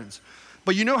preference.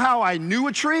 But you know how I knew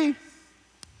a tree?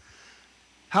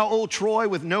 How old Troy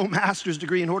with no master's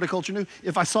degree in horticulture knew?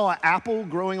 If I saw an apple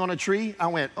growing on a tree, I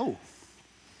went, oh,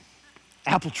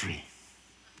 apple tree.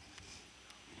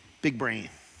 Big brain.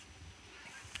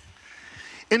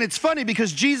 And it's funny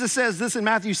because Jesus says this in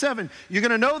Matthew 7, you're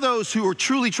gonna know those who are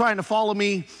truly trying to follow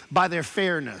me by their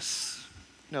fairness.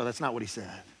 No, that's not what he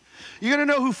said. You're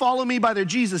gonna know who follow me by their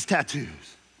Jesus tattoos.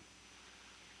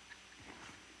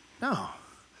 No.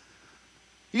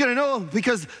 You're gonna know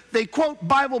because they quote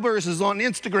Bible verses on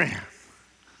Instagram.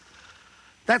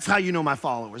 That's how you know my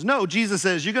followers. No, Jesus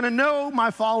says, you're gonna know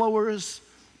my followers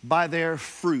by their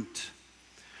fruit.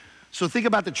 So think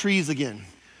about the trees again.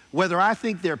 Whether I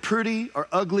think they're pretty or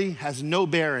ugly has no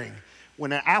bearing.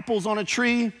 When an apple's on a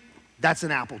tree, that's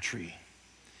an apple tree.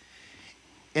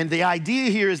 And the idea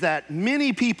here is that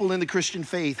many people in the Christian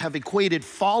faith have equated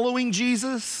following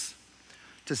Jesus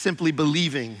to simply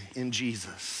believing in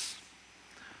Jesus.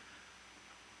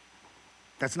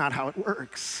 That's not how it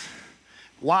works.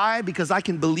 Why? Because I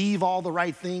can believe all the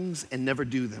right things and never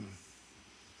do them.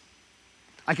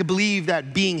 I can believe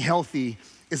that being healthy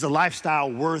is a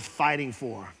lifestyle worth fighting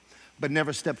for, but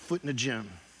never step foot in a gym.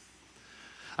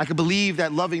 I can believe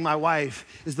that loving my wife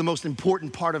is the most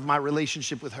important part of my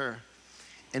relationship with her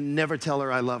and never tell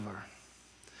her I love her.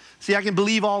 See, I can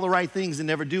believe all the right things and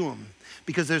never do them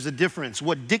because there's a difference.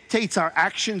 What dictates our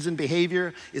actions and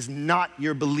behavior is not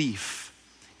your belief.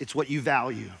 It's what you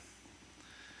value.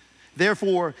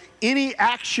 Therefore, any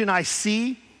action I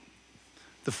see,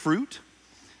 the fruit,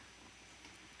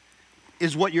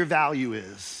 is what your value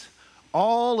is.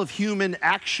 All of human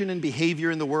action and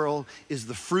behavior in the world is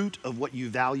the fruit of what you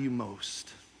value most.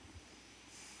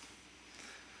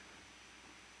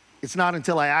 It's not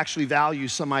until I actually value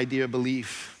some idea or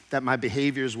belief that my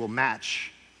behaviors will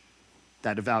match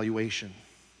that evaluation.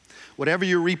 Whatever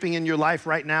you're reaping in your life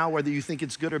right now, whether you think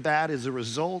it's good or bad, is a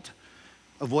result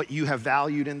of what you have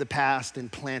valued in the past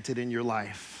and planted in your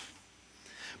life.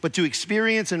 But to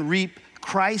experience and reap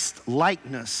Christ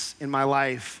likeness in my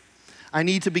life, I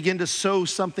need to begin to sow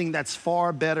something that's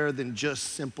far better than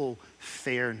just simple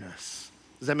fairness.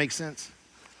 Does that make sense?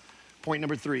 Point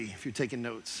number 3, if you're taking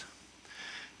notes.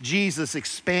 Jesus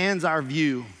expands our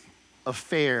view of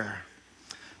fair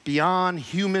beyond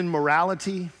human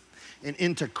morality and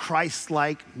into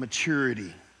Christ-like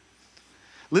maturity.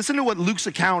 Listen to what Luke's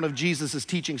account of Jesus'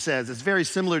 teaching says. It's very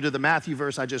similar to the Matthew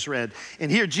verse I just read.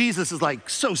 And here Jesus is like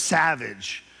so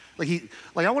savage.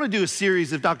 Like I want to do a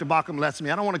series, if Dr. Bauckham lets me.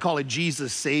 I don't want to call it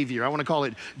Jesus Savior. I want to call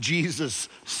it Jesus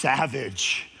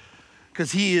Savage.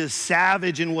 Because he is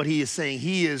savage in what he is saying.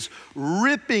 He is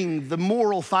ripping the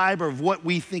moral fiber of what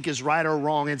we think is right or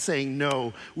wrong and saying,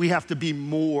 no, we have to be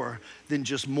more than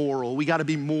just moral. We got to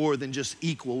be more than just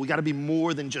equal. We got to be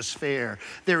more than just fair.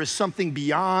 There is something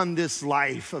beyond this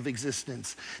life of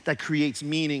existence that creates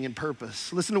meaning and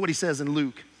purpose. Listen to what he says in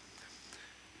Luke.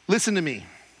 Listen to me.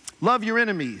 Love your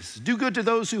enemies. Do good to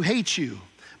those who hate you.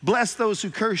 Bless those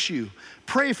who curse you.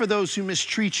 Pray for those who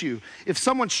mistreat you. If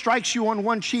someone strikes you on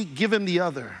one cheek, give him the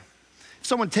other. If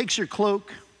someone takes your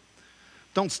cloak,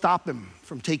 don't stop him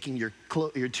from taking your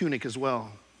tunic as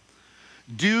well.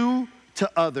 Do to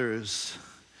others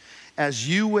as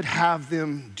you would have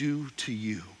them do to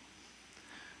you.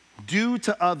 Do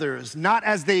to others, not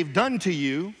as they've done to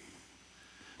you,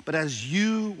 but as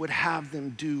you would have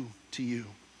them do to you.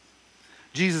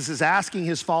 Jesus is asking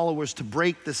his followers to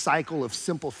break the cycle of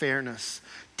simple fairness,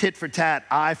 tit for tat,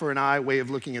 eye for an eye way of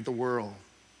looking at the world.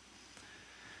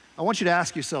 I want you to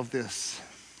ask yourself this: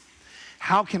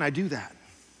 how can I do that?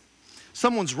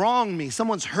 Someone's wronged me,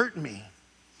 someone's hurt me.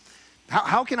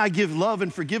 How can I give love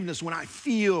and forgiveness when I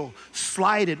feel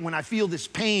slighted, when I feel this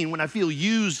pain, when I feel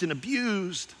used and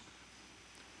abused?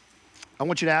 I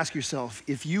want you to ask yourself,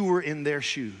 if you were in their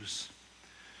shoes,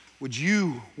 would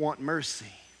you want mercy?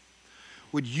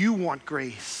 Would you want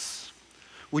grace?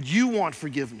 Would you want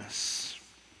forgiveness?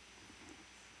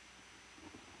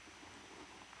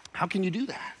 How can you do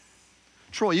that?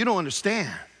 Troy, you don't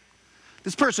understand.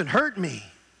 This person hurt me.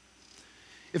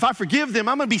 If I forgive them,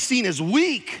 I'm gonna be seen as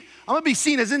weak. I'm gonna be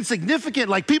seen as insignificant,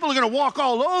 like people are gonna walk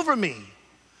all over me.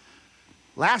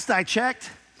 Last I checked,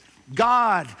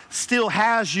 God still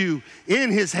has you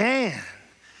in his hand.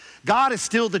 God is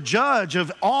still the judge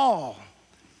of all.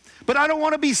 But I don't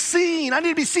want to be seen. I need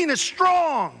to be seen as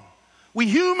strong. We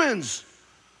humans,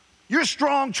 you're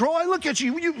strong, Troy. Look at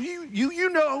you. You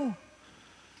know.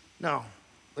 No,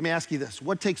 let me ask you this.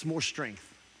 What takes more strength?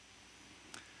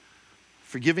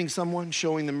 Forgiving someone,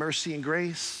 showing them mercy and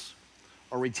grace,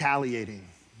 or retaliating,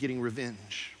 getting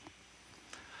revenge?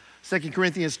 2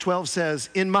 Corinthians 12 says,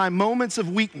 in my moments of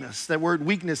weakness, that word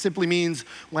weakness simply means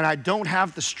when I don't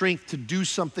have the strength to do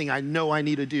something I know I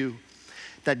need to do,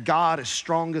 that God is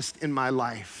strongest in my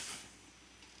life.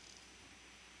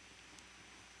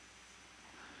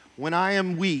 When I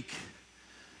am weak,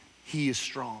 he is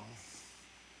strong.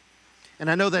 And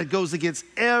I know that goes against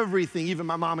everything even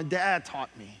my mom and dad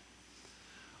taught me.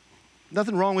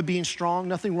 Nothing wrong with being strong,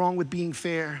 nothing wrong with being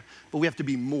fair, but we have to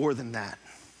be more than that.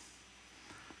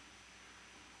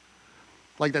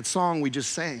 Like that song we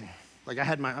just sang, Like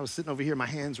I was sitting over here, my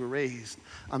hands were raised.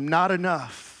 I'm not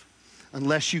enough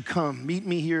unless you come. Meet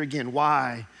me here again.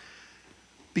 Why?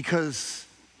 Because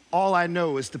all I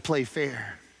know is to play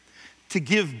fair, to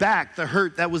give back the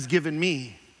hurt that was given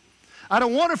me. I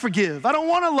don't want to forgive. I don't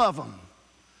want to love them.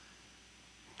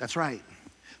 That's right.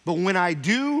 But when I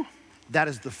do, that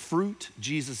is the fruit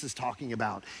Jesus is talking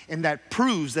about. And that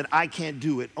proves that I can't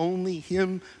do it. Only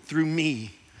him through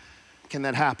me can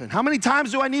that happen. How many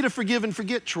times do I need to forgive and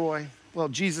forget, Troy? Well,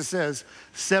 Jesus says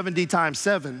 70 times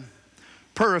 7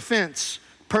 per offense,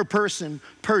 per person,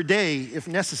 per day if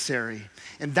necessary.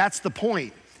 And that's the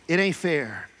point. It ain't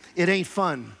fair. It ain't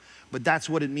fun. But that's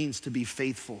what it means to be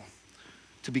faithful,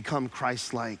 to become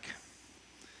Christ-like.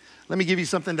 Let me give you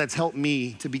something that's helped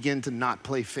me to begin to not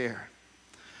play fair.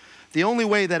 The only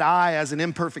way that I, as an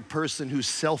imperfect person who's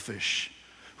selfish,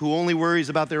 who only worries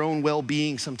about their own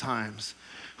well-being sometimes,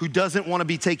 who doesn't want to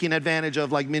be taken advantage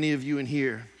of like many of you in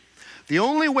here, the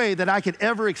only way that I could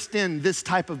ever extend this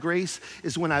type of grace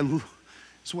is when I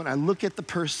look at the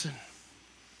person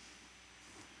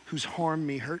who's harmed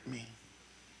me, hurt me,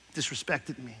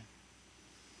 disrespected me,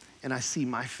 and I see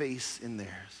my face in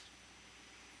theirs.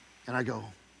 And I go,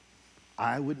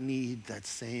 I would need that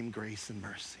same grace and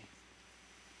mercy.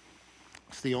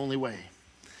 It's the only way.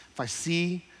 If I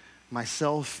see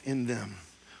myself in them,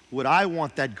 would I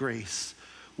want that grace?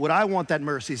 Would I want that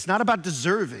mercy? It's not about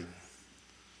deserving.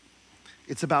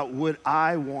 It's about would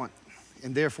I want,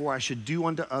 and therefore I should do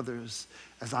unto others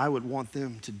as I would want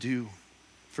them to do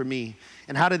for me.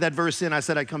 And how did that verse end? I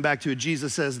said I'd come back to it.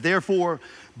 Jesus says, therefore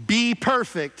be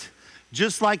perfect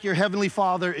just like your heavenly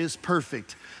Father is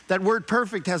perfect. That word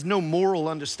perfect has no moral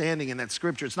understanding in that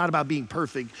scripture. It's not about being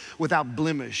perfect without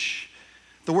blemish.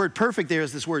 The word perfect there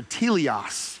is this word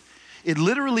teleos. It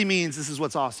literally means, this is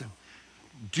what's awesome,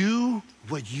 do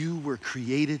what you were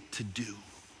created to do.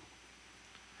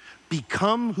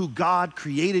 Become who God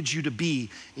created you to be.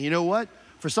 And you know what?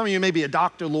 For some of you, maybe a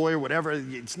doctor, lawyer, whatever,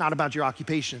 it's not about your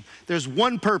occupation. There's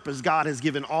one purpose God has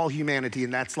given all humanity,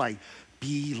 and that's like,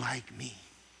 be like me.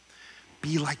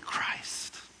 Be like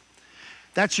Christ.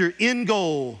 That's your end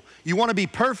goal. You want to be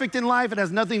perfect in life? It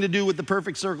has nothing to do with the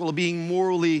perfect circle of being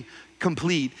morally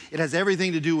complete. It has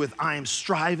everything to do with I am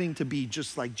striving to be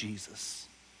just like Jesus.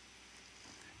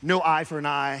 No eye for an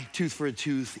eye, tooth for a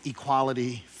tooth,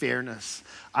 equality, fairness.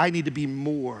 I need to be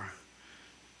more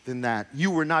than that.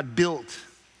 You were not built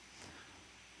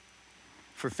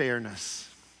for fairness.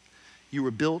 You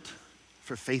were built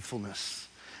for faithfulness.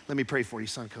 Let me pray for you,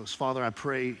 Suncoast. Father, I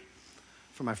pray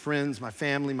for my friends, my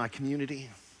family, my community,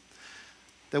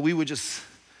 that we would just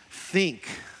think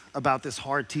about this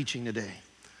hard teaching today,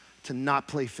 to not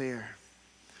play fair,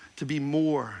 to be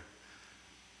more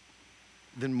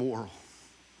than moral,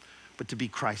 but to be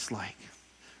Christ-like.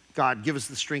 God, give us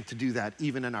the strength to do that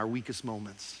even in our weakest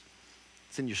moments.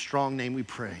 It's in your strong name we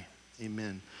pray,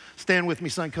 amen. Stand with me,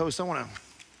 Suncoast. I want to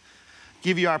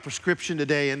give you our prescription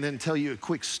today and then tell you a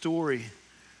quick story.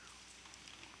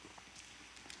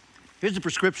 Here's the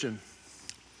prescription.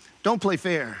 Don't play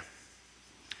fair.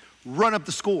 Run up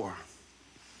the score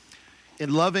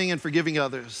in loving and forgiving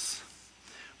others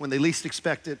when they least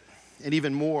expect it, and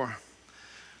even more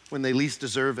when they least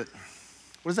deserve it.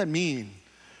 What does that mean?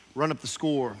 Run up the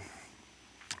score.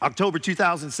 October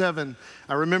 2007,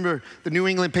 I remember the New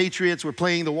England Patriots were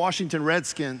playing the Washington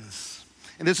Redskins.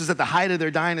 And this was at the height of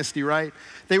their dynasty, right?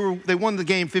 They won the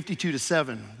game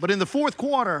 52-7. But in the fourth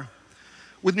quarter,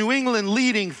 with New England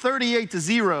leading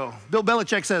 38-0, Bill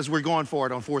Belichick says, we're going for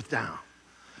it on fourth down.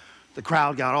 The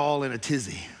crowd got all in a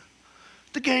tizzy.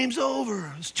 The game's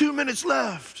over. There's 2 minutes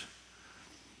left.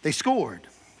 They scored.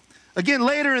 Again,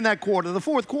 later in that quarter, the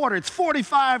fourth quarter, it's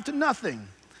 45-0.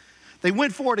 They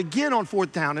went for it again on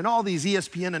fourth down, and all these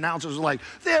ESPN announcers were like,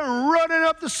 they're running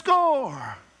up the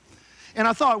score. And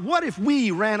I thought, what if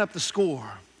we ran up the score,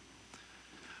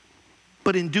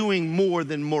 but in doing more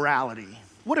than morality?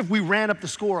 What if we ran up the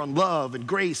score on love and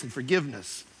grace and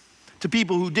forgiveness to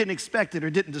people who didn't expect it or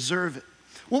didn't deserve it?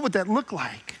 What would that look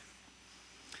like?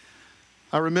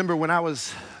 I remember when I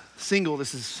was single,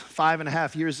 this is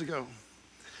 5.5 years ago,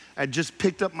 I just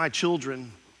picked up my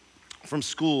children from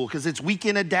school because it's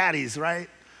weekend at Daddy's, right?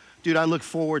 Dude, I look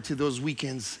forward to those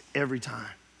weekends every time.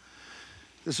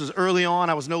 This was early on.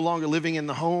 I was no longer living in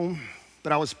the home,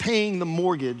 but I was paying the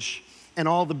mortgage and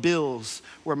all the bills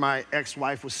where my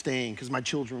ex-wife was staying because my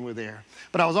children were there.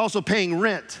 But I was also paying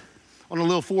rent on a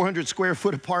little 400 square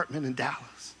foot apartment in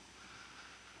Dallas.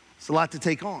 It's a lot to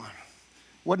take on.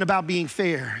 It wasn't about being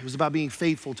fair. It was about being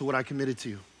faithful to what I committed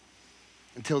to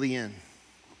until the end.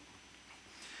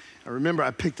 I remember I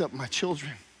picked up my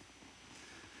children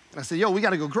and I said, yo, we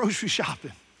got to go grocery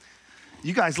shopping.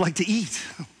 You guys like to eat.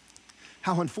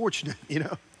 How unfortunate, you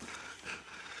know?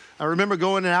 I remember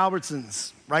going to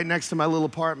Albertsons right next to my little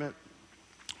apartment,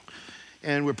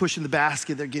 and we're pushing the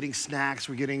basket. They're getting snacks.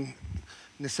 We're getting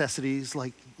necessities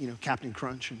like, you know, Captain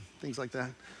Crunch and things like that.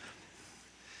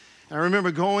 And I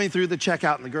remember going through the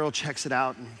checkout, and the girl checks it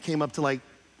out and came up to like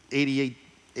 88,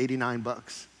 89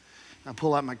 bucks. And I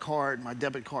pull out my card, my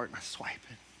debit card, and I swipe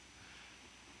it.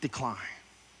 Decline.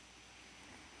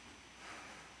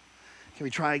 Can we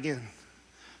try again?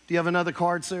 Do you have another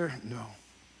card, sir? No.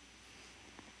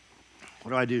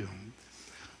 What do?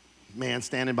 Man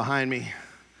standing behind me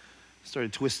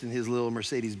started twisting his little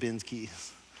Mercedes-Benz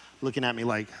keys, looking at me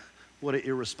like, what an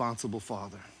irresponsible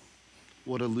father.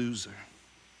 What a loser.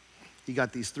 He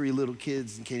got these 3 little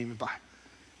kids and can't even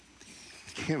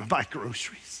buy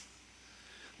groceries.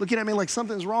 Looking at me like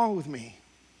something's wrong with me,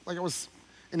 like I was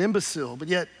an imbecile, but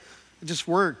yet it just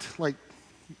worked like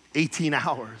 18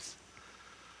 hours.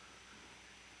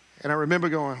 And I remember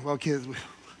going, well, kids,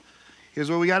 here's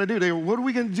what we got to do. They were, what are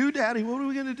we going to do, Daddy? What are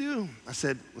we going to do? I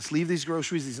said, let's leave these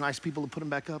groceries, these nice people, to put them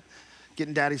back up, get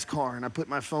in Daddy's car. And I put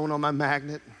my phone on my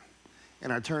magnet,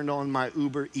 and I turned on my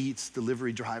Uber Eats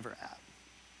delivery driver app.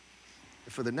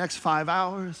 And for the next 5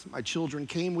 hours, my children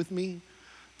came with me,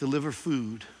 deliver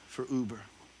food for Uber.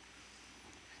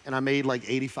 And I made like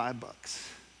 85 bucks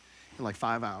in like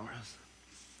 5 hours.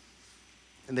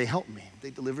 And they helped me.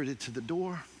 They delivered it to the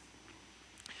door,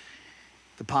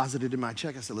 deposited in my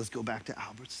check. I said, let's go back to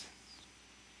Albertsons.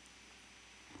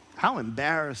 How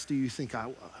embarrassed do you think I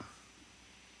was?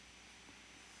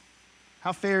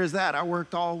 How fair is that? I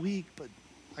worked all week, but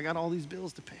I got all these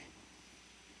bills to pay.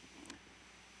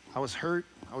 I was hurt.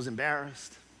 I was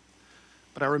embarrassed.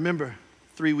 But I remember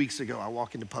 3 weeks ago, I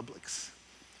walk into Publix.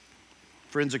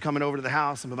 Friends are coming over to the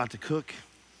house. I'm about to cook.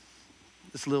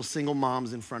 This little single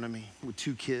mom's in front of me with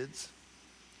 2 kids.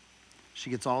 She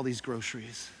gets all these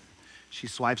groceries. She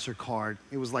swipes her card.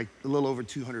 It was like a little over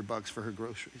 200 bucks for her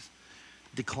groceries.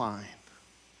 Decline.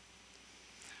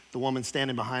 The woman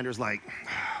standing behind her is like,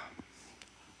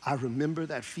 I remember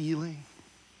that feeling.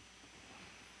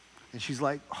 And she's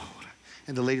like, oh.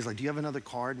 And the lady's like, do you have another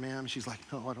card, ma'am? She's like,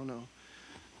 no, I don't know.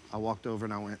 I walked over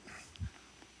and I went,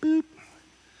 boop.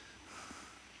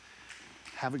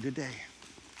 Have a good day.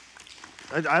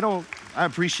 I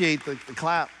appreciate the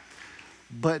clap,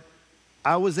 but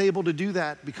I was able to do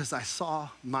that because I saw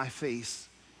my face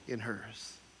in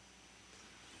hers.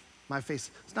 My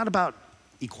face. It's not about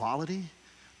equality,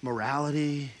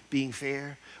 morality, being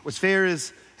fair. What's fair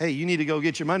is, hey, you need to go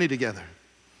get your money together.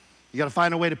 You got to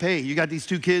find a way to pay. You got these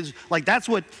 2 kids. Like, that's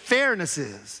what fairness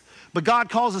is. But God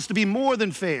calls us to be more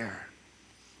than fair.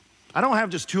 I don't have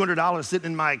just $200 sitting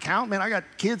in my account. Man, I got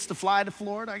kids to fly to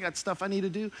Florida. I got stuff I need to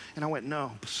do. And I went,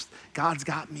 no, God's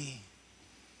got me.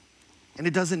 And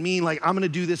it doesn't mean like I'm going to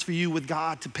do this for you with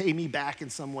God to pay me back in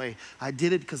some way. I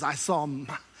did it because I saw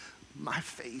my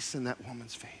face in that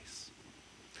woman's face.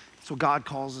 That's what God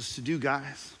calls us to do,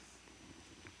 guys.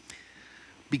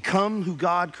 Become who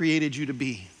God created you to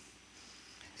be.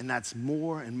 And that's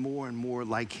more and more and more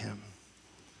like him.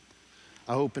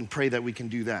 I hope and pray that we can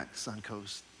do that,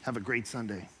 Suncoast. Have a great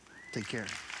Sunday. Take care.